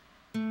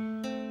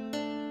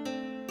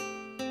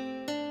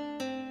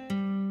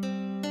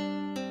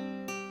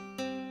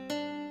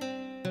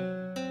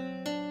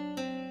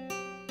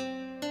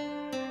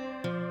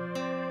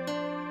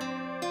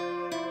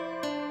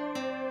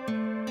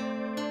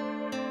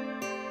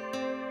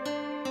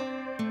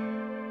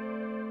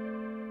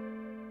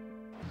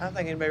 I don't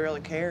think anybody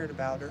really cared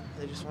about her.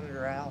 They just wanted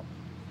her out,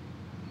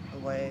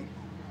 away.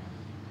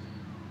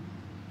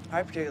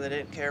 I particularly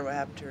didn't care what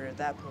happened to her at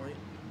that point.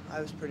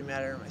 I was pretty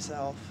mad at her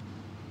myself.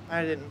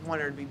 I didn't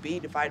want her to be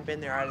beat. If I'd been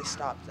there, I'd have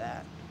stopped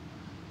that.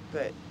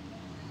 But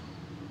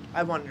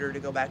I wanted her to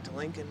go back to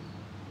Lincoln.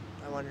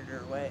 I wanted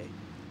her away.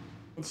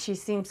 And she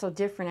seemed so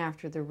different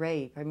after the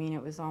rape. I mean,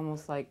 it was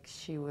almost like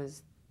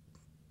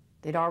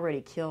they'd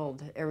already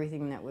killed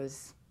everything that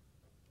was,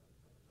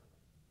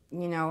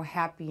 you know,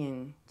 happy,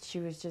 and she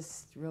was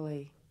just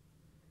really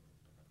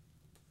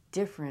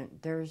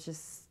different. There was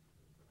just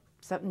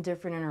something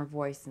different in her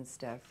voice and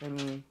stuff. I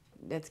mean,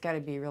 that's got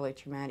to be really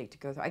traumatic to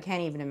go through. I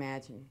can't even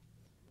imagine.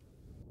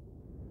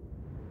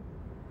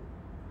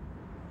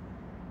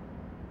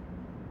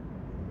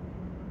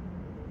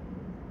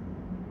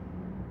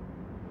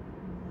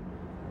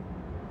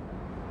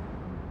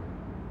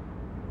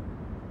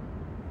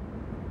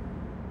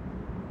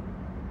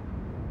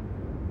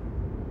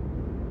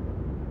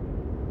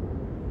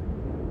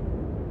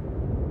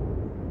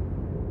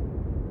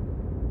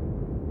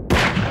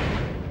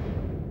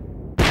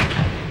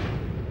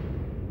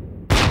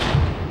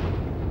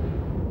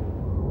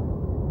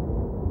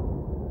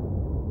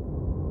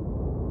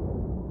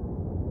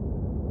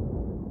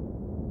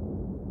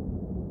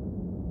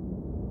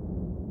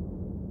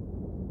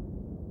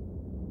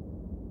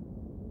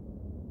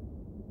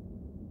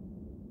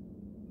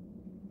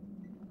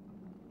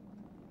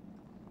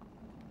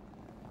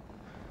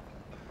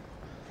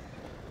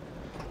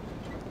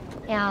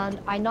 And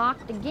I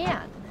knocked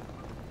again.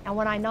 And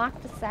when I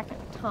knocked the second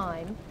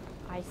time,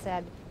 I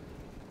said,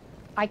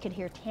 I could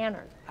hear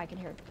Tanner. I could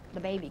hear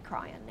the baby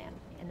crying then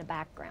in the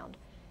background.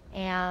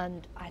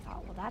 And I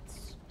thought, well,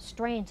 that's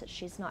strange that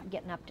she's not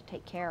getting up to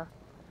take care of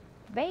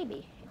the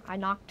baby. I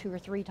knocked 2 or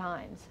 3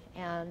 times.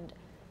 And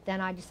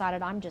then I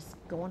decided I'm just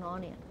going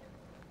on in.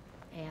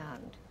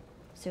 And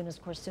soon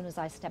as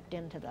I stepped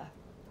into the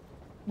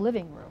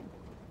living room,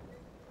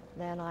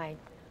 then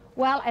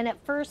and at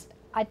first,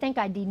 I think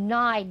I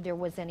denied there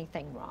was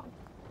anything wrong.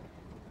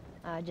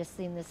 I just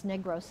seen this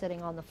Negro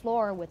sitting on the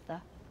floor with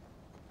the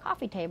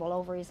coffee table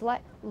over his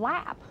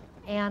lap.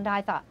 And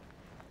I thought,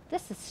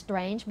 this is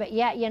strange, but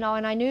yet, you know,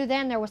 and I knew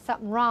then there was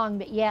something wrong,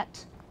 but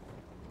yet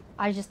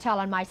I was just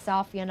telling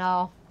myself, you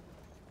know,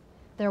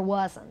 there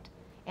wasn't.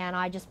 And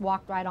I just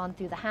walked right on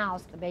through the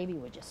house. The baby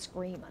was just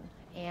screaming.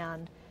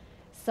 And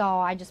so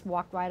I just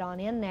walked right on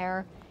in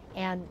there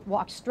and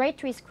walked straight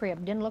to his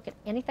crib, didn't look at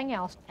anything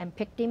else, and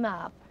picked him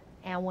up.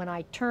 And when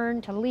I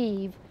turned to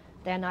leave,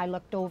 then I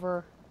looked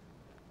over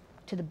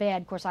to the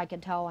bed. Of course, I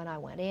could tell when I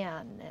went in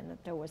and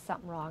that there was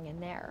something wrong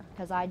in there,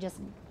 because I just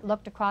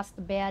looked across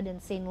the bed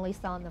and seen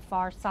Lisa on the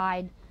far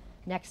side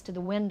next to the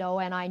window,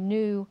 and I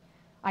knew,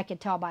 I could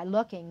tell by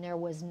looking, there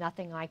was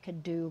nothing I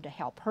could do to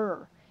help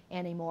her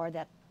anymore,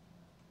 that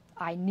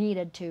I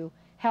needed to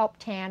help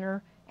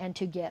Tanner and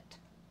to get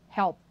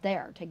help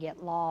there, to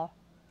get law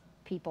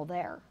people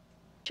there.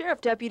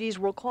 Sheriff deputies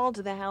were called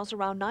to the house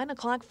around 9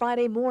 o'clock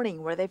Friday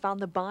morning, where they found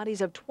the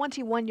bodies of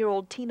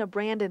 21-year-old Teena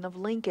Brandon of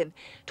Lincoln,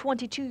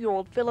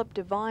 22-year-old Philip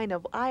Devine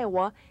of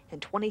Iowa, and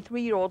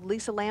 23-year-old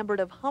Lisa Lambert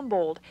of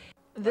Humboldt.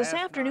 This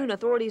afternoon,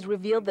 authorities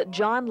revealed that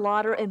John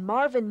Lauder and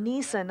Marvin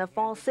Neeson of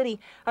Falls City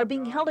are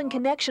being held in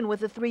connection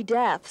with the 3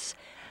 deaths.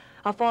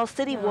 A Falls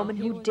City woman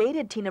who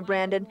dated Teena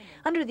Brandon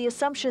under the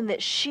assumption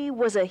that she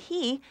was a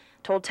he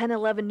told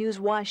 1011 News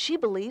why she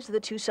believes the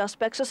 2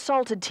 suspects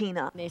assaulted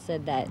Teena. They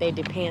said that they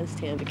depanced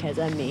him because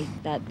of me,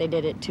 that they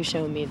did it to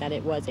show me that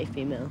it was a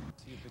female.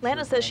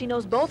 Lana says she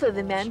knows both of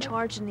the men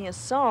charged in the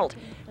assault.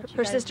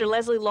 Her sister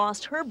Leslie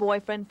lost her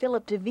boyfriend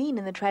Philip Devine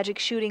in the tragic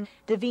shooting.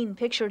 Devine,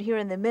 pictured here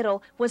in the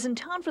middle, was in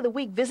town for the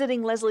week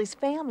visiting Leslie's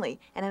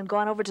family and had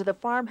gone over to the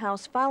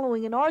farmhouse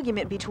following an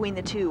argument between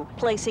the 2,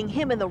 placing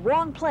him in the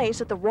wrong place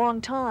at the wrong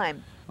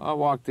time. I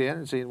walked in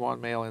and seen one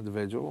male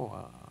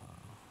individual,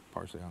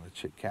 partially on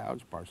the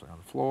couch, partially on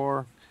the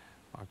floor.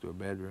 Walked to a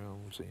bedroom,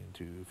 seen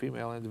 2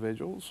 female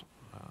individuals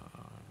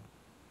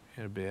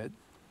in a bed.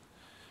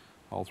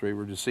 All 3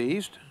 were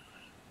deceased.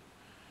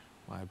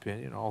 In my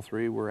opinion, all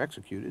 3 were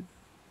executed.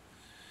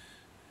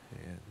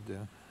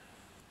 And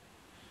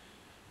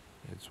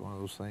it's one of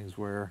those things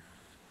where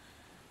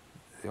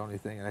the only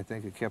thing I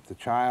think that kept the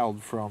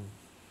child from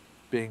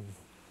being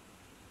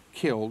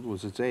killed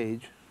was its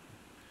age,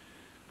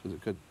 because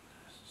it could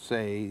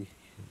say,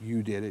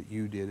 you did it,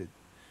 you did it.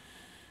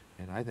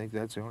 And I think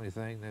that's the only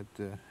thing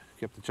that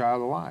kept the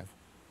child alive.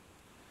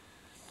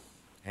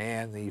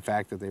 And the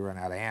fact that they ran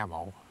out of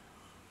ammo.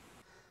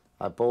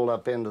 I pulled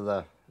up into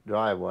the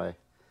driveway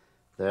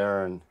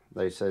there, and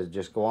they said,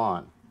 just go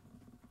on.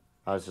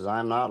 I says,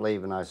 I'm not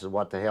leaving. I said,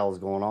 what the hell is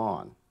going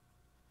on?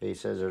 He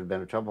says, there's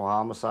been a triple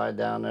homicide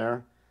down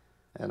there,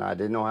 and I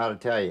didn't know how to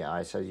tell you.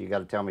 I said, you got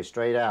to tell me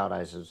straight out.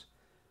 I says,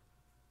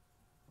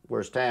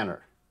 where's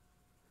Tanner?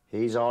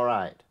 He's all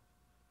right.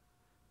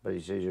 But he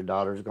says, your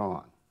daughter's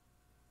gone.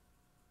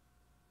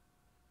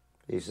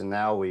 He said,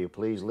 now will you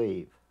please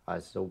leave? I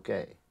said,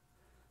 okay.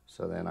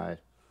 So then I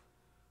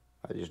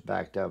just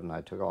backed up and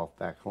I took off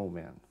back home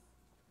in.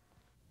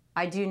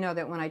 I do know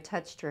that when I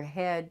touched her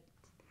head,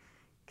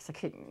 because I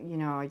couldn't, you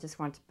know, I just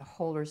wanted to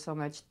hold her so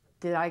much,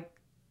 that I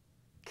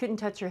couldn't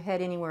touch her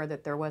head anywhere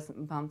that there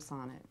wasn't bumps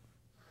on it.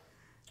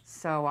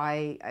 So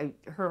I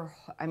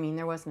mean,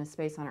 there wasn't a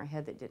space on her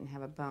head that didn't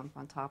have a bump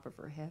on top of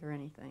her head or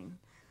anything.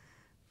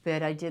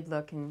 But I did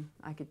look and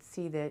I could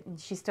see that, and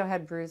she still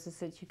had bruises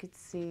that you could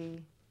see.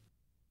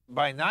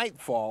 By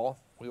nightfall,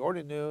 we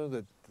already knew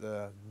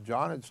that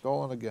John had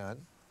stolen a gun,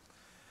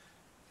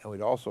 and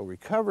we'd also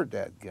recovered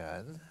that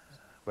gun,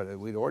 but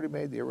we'd already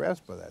made the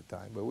arrest by that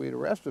time, but we'd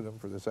arrested him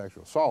for the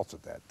sexual assaults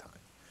at that time.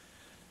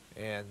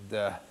 And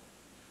of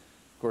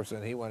course,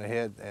 then he went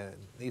ahead, and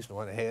Neeson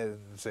went ahead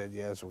and said,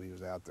 yes, well, he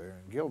was out there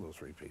and killed those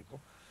 3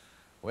 people.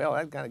 Well,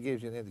 that kind of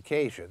gives you an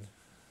indication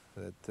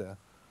that,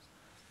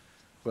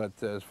 but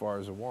as far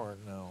as a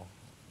warrant, no,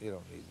 you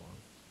don't need one.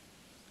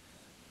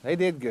 They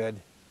did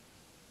good.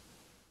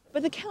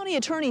 But the county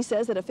attorney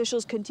says that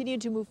officials continued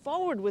to move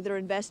forward with their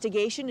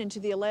investigation into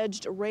the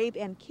alleged rape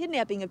and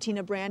kidnapping of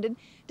Teena Brandon,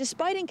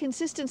 despite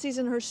inconsistencies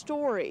in her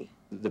story.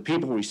 The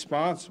people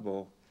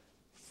responsible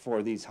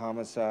for these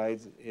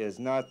homicides is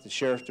not the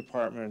sheriff's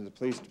department or the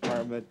police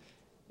department.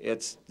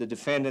 It's the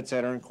defendants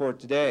that are in court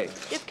today.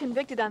 If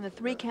convicted on the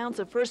 3 counts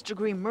of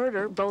first-degree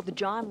murder, both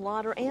John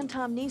Lauder and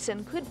Tom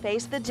Neeson could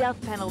face the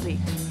death penalty.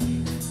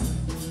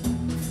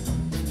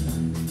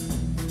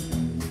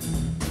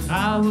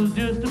 I was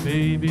just a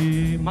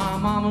baby, my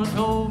mama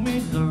told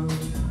me, sir,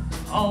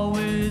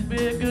 always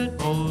be a good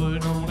boy,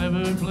 don't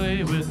ever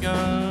play with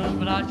guns.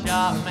 But I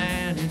shot a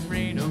man in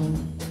Reno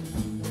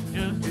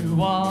just to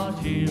watch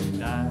him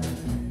die.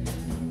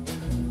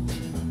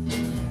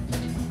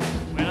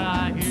 When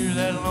I hear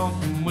that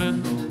lonesome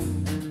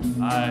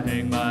whistle, I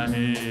hang my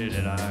head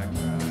and I cry.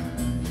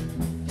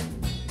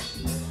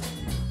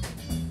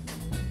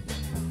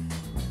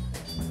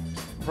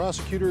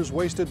 Prosecutors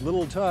wasted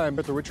little time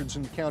at the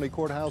Richardson County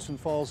Courthouse in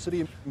Falls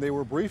City. They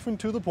were brief and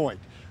to the point.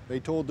 They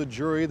told the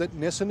jury that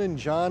Neeson and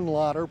John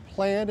Lauder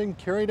planned and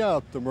carried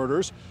out the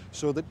murders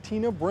so that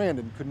Teena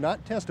Brandon could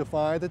not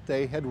testify that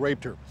they had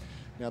raped her.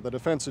 Now, the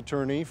defense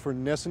attorney for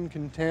Neeson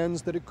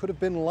contends that it could have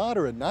been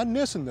Lauder and not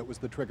Neeson that was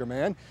the trigger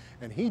man,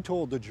 and he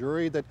told the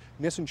jury that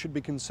Neeson should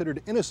be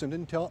considered innocent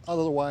until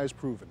otherwise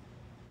proven.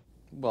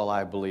 Well,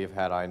 I believe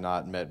had I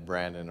not met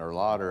Brandon or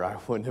Lauder, I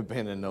wouldn't have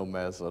been in no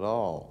mess at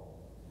all.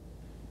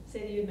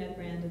 Say that you met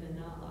Brandon and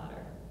not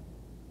Lauder.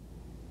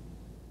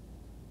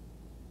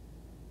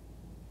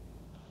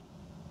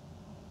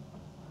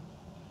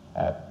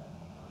 At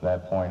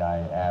that point, I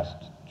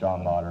asked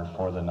John Lauder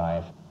for the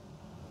knife.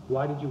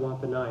 Why did you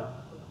want the knife?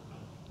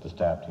 To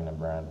stab Teena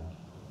Brandon.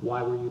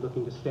 Why were you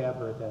looking to stab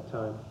her at that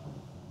time?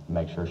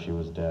 Make sure she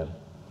was dead.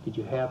 Did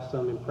you have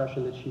some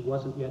impression that she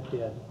wasn't yet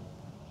dead?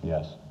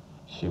 Yes,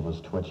 she was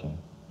twitching.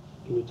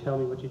 Can you tell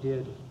me what you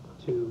did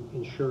to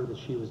ensure that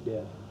she was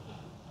dead?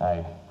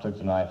 I took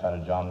the knife out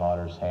of John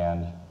Lauder's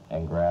hand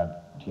and grabbed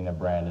Teena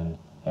Brandon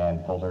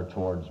and pulled her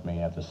towards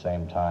me at the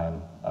same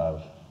time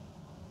of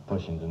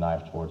pushing the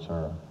knife towards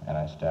her, and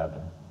I stabbed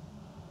her.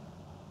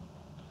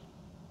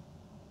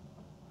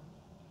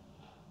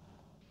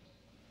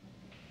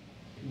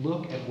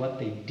 Look at what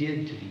they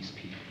did to these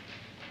people.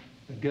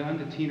 The gun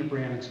to Teena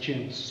Brandon's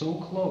chin was so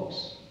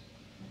close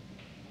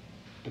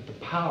that the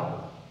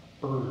powder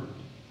burned.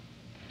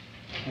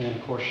 And then,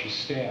 of course, she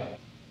stabbed.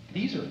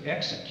 These are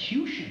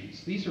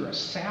executions. These are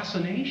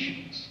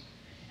assassinations.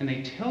 And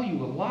they tell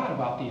you a lot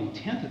about the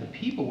intent of the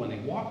people when they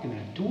walked in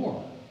that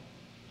door.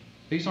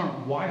 These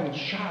aren't wild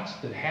shots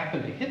that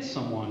happen to hit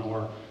someone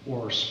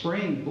or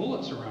spraying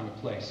bullets around a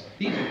place.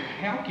 These are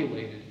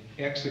calculated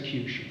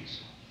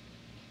executions.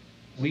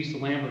 Lisa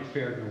Lambert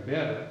fared no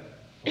better.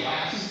 The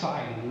last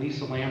sight in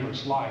Lisa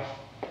Lambert's life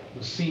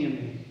was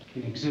seen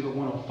in Exhibit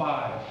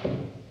 105,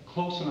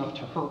 close enough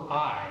to her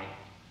eye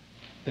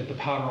that the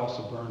powder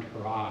also burned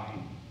her eye.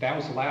 That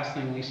was the last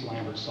thing Lisa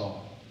Lambert saw.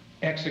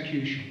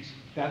 Executions.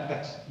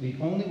 That's the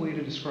only way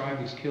to describe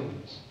these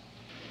killings.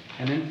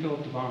 And then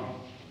Philip Devine.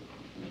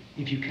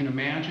 If you can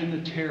imagine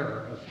the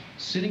terror of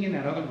sitting in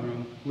that other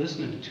room,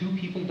 listening to 2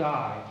 people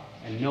die,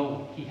 and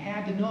know, he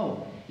had to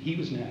know, he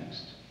was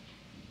next.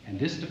 And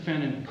this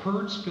defendant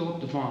herds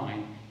Philip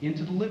Devine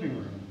into the living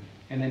room,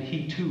 and then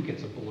he too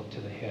gets a bullet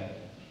to the head,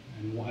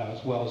 and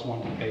as well as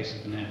one to the base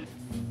of the neck.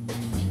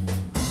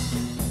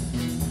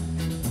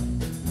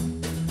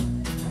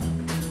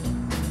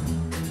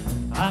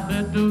 I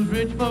bet those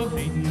rich folks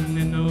eating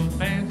in those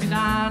fancy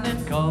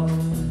dining cars,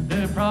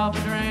 they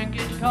probably drank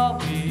his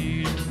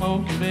coffee and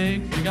smoked a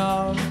big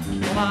cigar.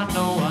 Well, I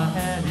know I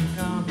had it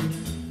coming,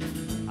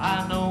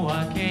 I know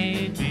I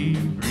can't be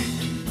free,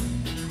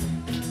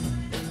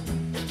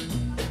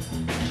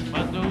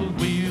 but those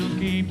wheels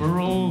keep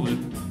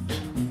rolling,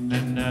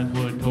 and that's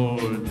what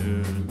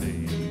tortures me.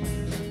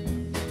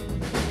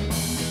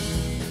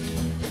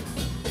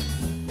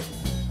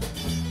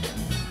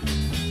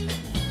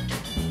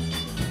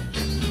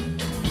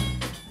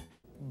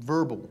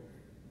 Verbal.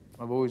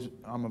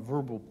 I'm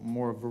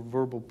more of a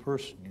verbal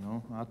person, you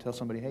know. I'll tell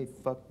somebody, hey,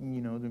 fuck,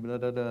 you know, blah,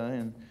 blah, blah,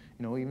 and,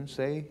 you know, even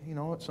say, you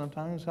know what,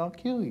 sometimes I'll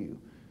kill you.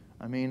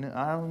 I mean,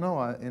 I don't know,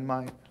 in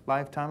my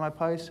lifetime I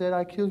probably said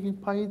I killed you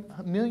probably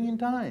 1,000,000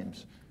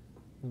 times.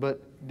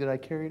 But did I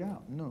carry it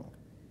out? No,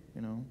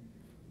 you know.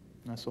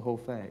 That's the whole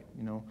fact,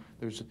 you know.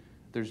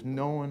 There's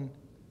knowing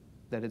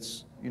that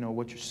it's, you know,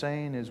 what you're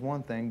saying is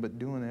one thing, but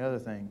doing the other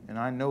thing. And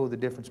I know the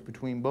difference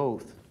between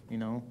both, you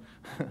know.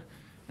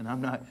 And I'm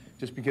not,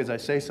 just because I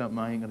say something,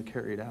 I ain't gonna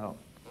carry it out.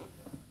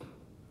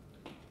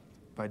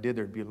 If I did,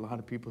 there'd be a lot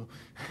of people,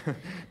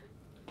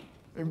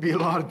 there'd be a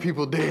lot of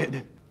people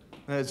dead.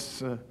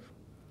 That's, you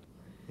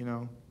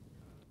know.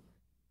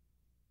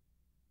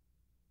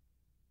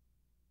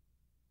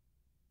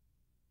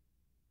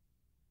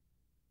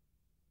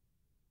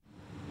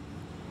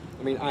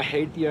 I mean, I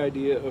hate the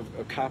idea of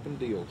copping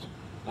deals.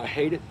 I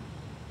hate it.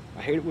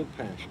 I hate it with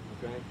passion,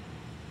 okay?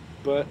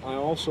 But I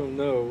also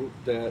know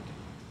that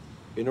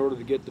in order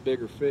to get the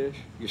bigger fish,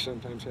 you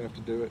sometimes have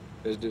to do it,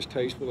 as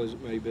distasteful as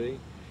it may be.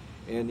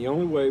 And the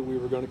only way we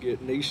were going to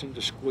get Neeson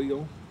to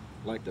squeal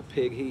like the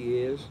pig he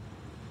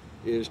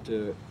is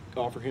to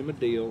offer him a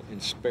deal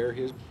and spare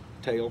his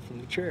tail from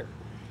the chair.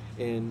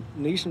 And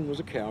Neeson was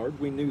a coward.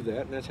 We knew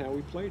that, and that's how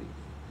we played him.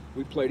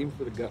 We played him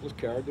for the gutless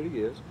coward that he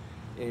is,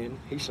 and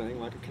he sang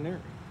like a canary.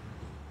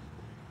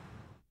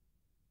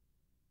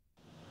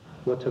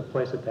 What took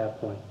place at that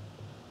point?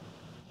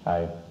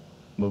 I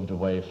moved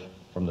away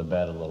from the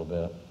bed a little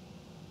bit,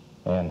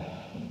 and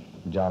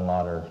John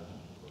Lauder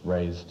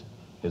raised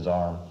his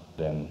arm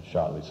and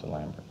shot Lisa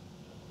Lambert.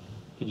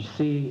 Did you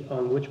see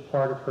on which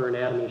part of her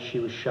anatomy she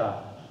was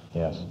shot?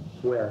 Yes.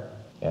 Where?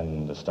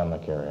 In the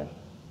stomach area.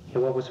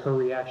 And what was her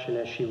reaction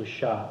as she was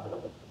shot?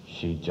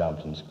 She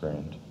jumped and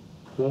screamed.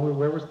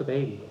 Where was the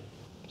baby?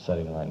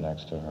 Sitting right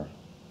next to her.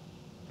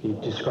 Can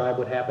you describe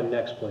what happened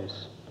next,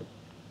 please?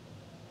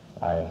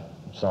 I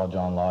saw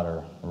John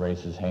Lauder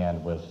raise his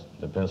hand with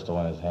the pistol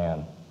in his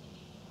hand,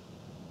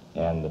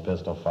 and the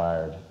pistol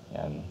fired,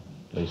 and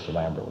Lisa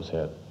Lambert was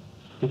hit.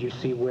 Did you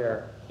see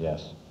where?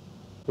 Yes.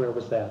 Where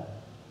was that?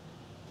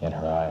 In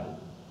her eye.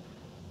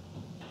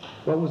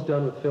 What was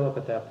done with Philip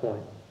at that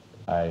point?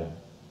 I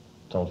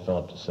told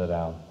Philip to sit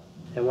down.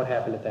 And what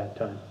happened at that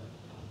time?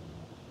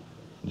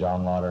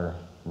 John Lauder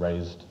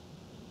raised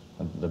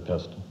the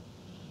pistol.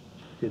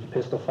 Did the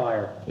pistol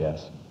fire?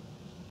 Yes.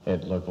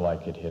 It looked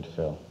like it hit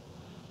Phil.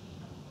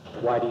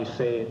 Why do you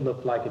say it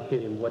looked like it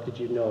hit him? What did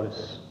you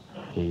notice?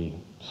 He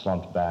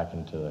slumped back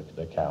into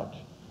the couch.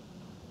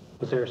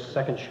 Was there a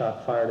second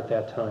shot fired at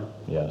that time?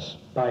 Yes.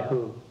 By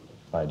whom?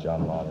 By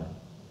John Lauder.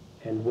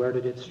 And where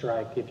did it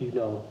strike, if you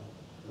know?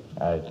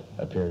 It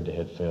appeared to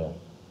hit Phil.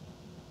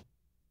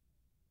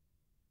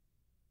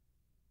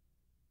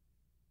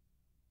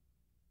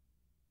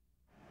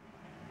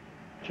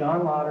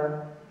 John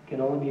Lauder can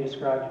only be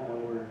described in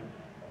one word.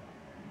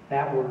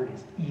 That word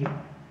is evil.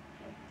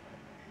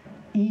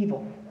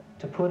 Evil.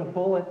 To put a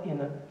bullet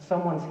in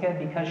someone's head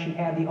because she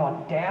had the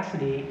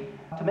audacity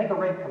to make a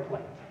rape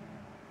complaint.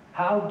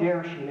 How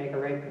dare she make a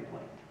rape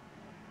complaint?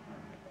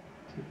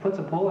 She puts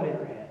a bullet in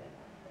her head.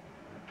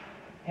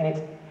 And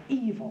it's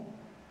evil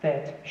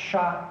that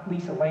shot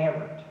Lisa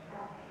Lambert.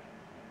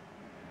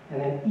 And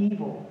then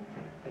evil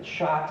that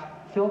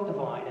shot Philip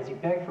Devine as he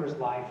begged for his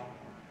life.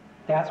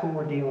 That's what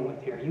we're dealing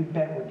with here. You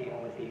bet we're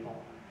dealing with evil.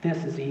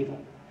 This is evil,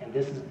 and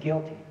this is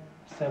guilty.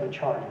 7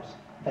 charges.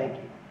 Thank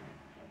you.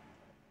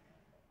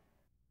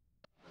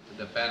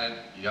 The defendant,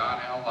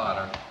 John L.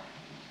 Lauder,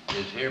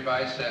 is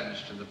hereby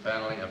sentenced to the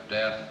penalty of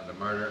death for the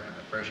murder and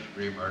the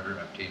first-degree murder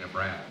of Teena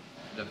Brandon.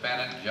 The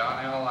defendant,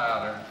 John L.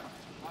 Lauder,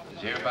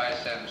 is hereby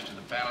sentenced to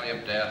the penalty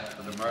of death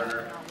for the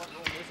murder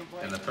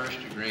and the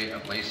first degree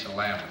of Lisa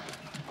Lambert.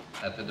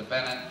 That the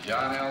defendant,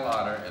 John L.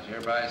 Lauder, is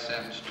hereby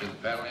sentenced to the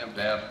penalty of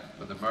death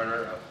for the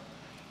murder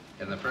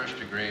in the first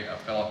degree of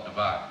Philip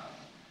Devine.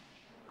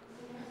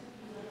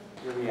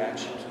 Your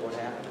reaction to what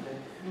happened today?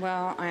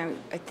 Well,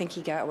 I think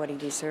he got what he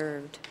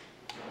deserved.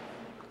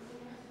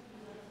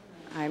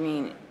 I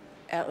mean,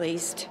 at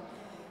least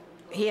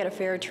he had a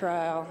fair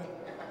trial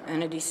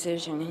and a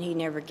decision, and he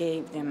never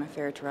gave them a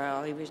fair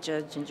trial. He was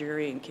judge and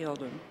jury and killed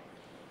him.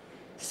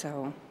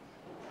 So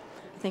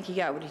I think he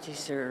got what he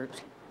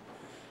deserved.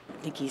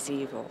 I think he's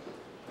evil.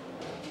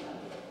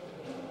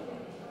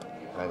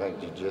 I think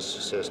the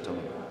justice system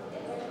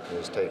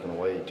is taking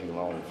way too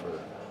long for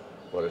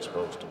what it's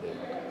supposed to be.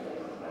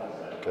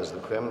 Because the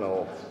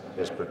criminal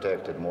is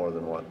protected more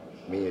than what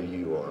me or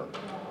you are.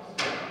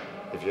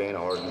 If you ain't a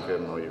hardened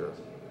criminal, you're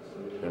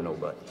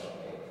nobody.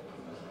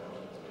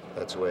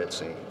 That's the way it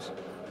seems.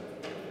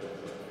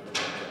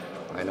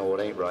 I know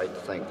it ain't right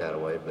to think that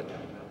way, but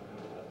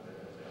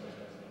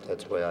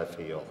that's the way I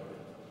feel.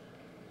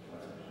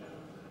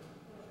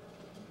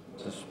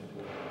 Is this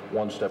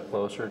one step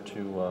closer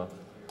to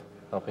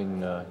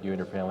helping you and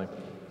your family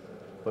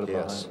put it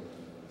Yes. behind?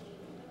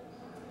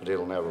 But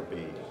it'll never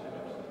be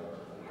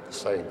the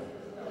same.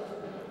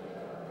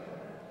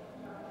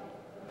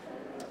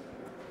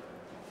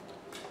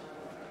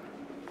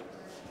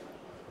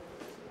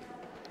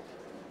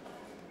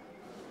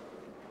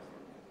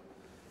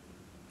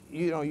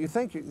 You know, you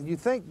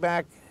think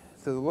back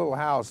to the little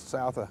house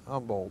south of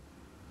Humboldt,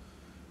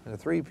 and the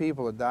 3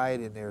 people that died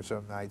in there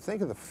some night.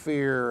 Think of the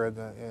fear and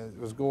that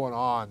was going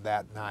on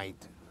that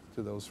night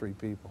to those 3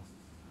 people.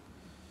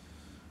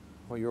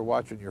 Well, you're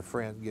watching your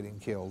friend getting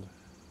killed,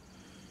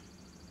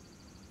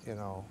 you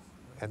know,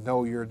 and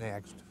know you're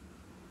next.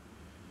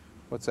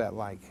 What's that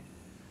like?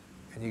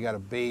 And you got a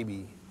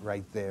baby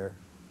right there,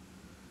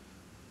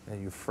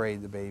 and you're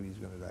afraid the baby's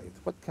going to die.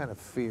 What kind of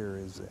fear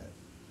is that?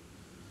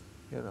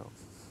 You know.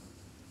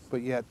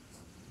 But yet,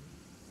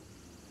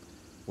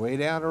 way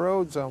down the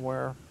road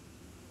somewhere,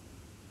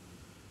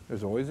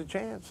 there's always a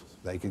chance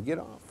they could get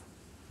off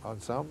on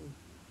some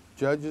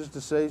judge's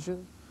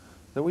decision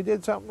that we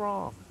did something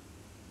wrong.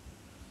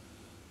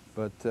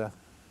 But in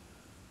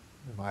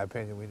my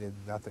opinion, we did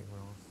nothing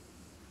wrong.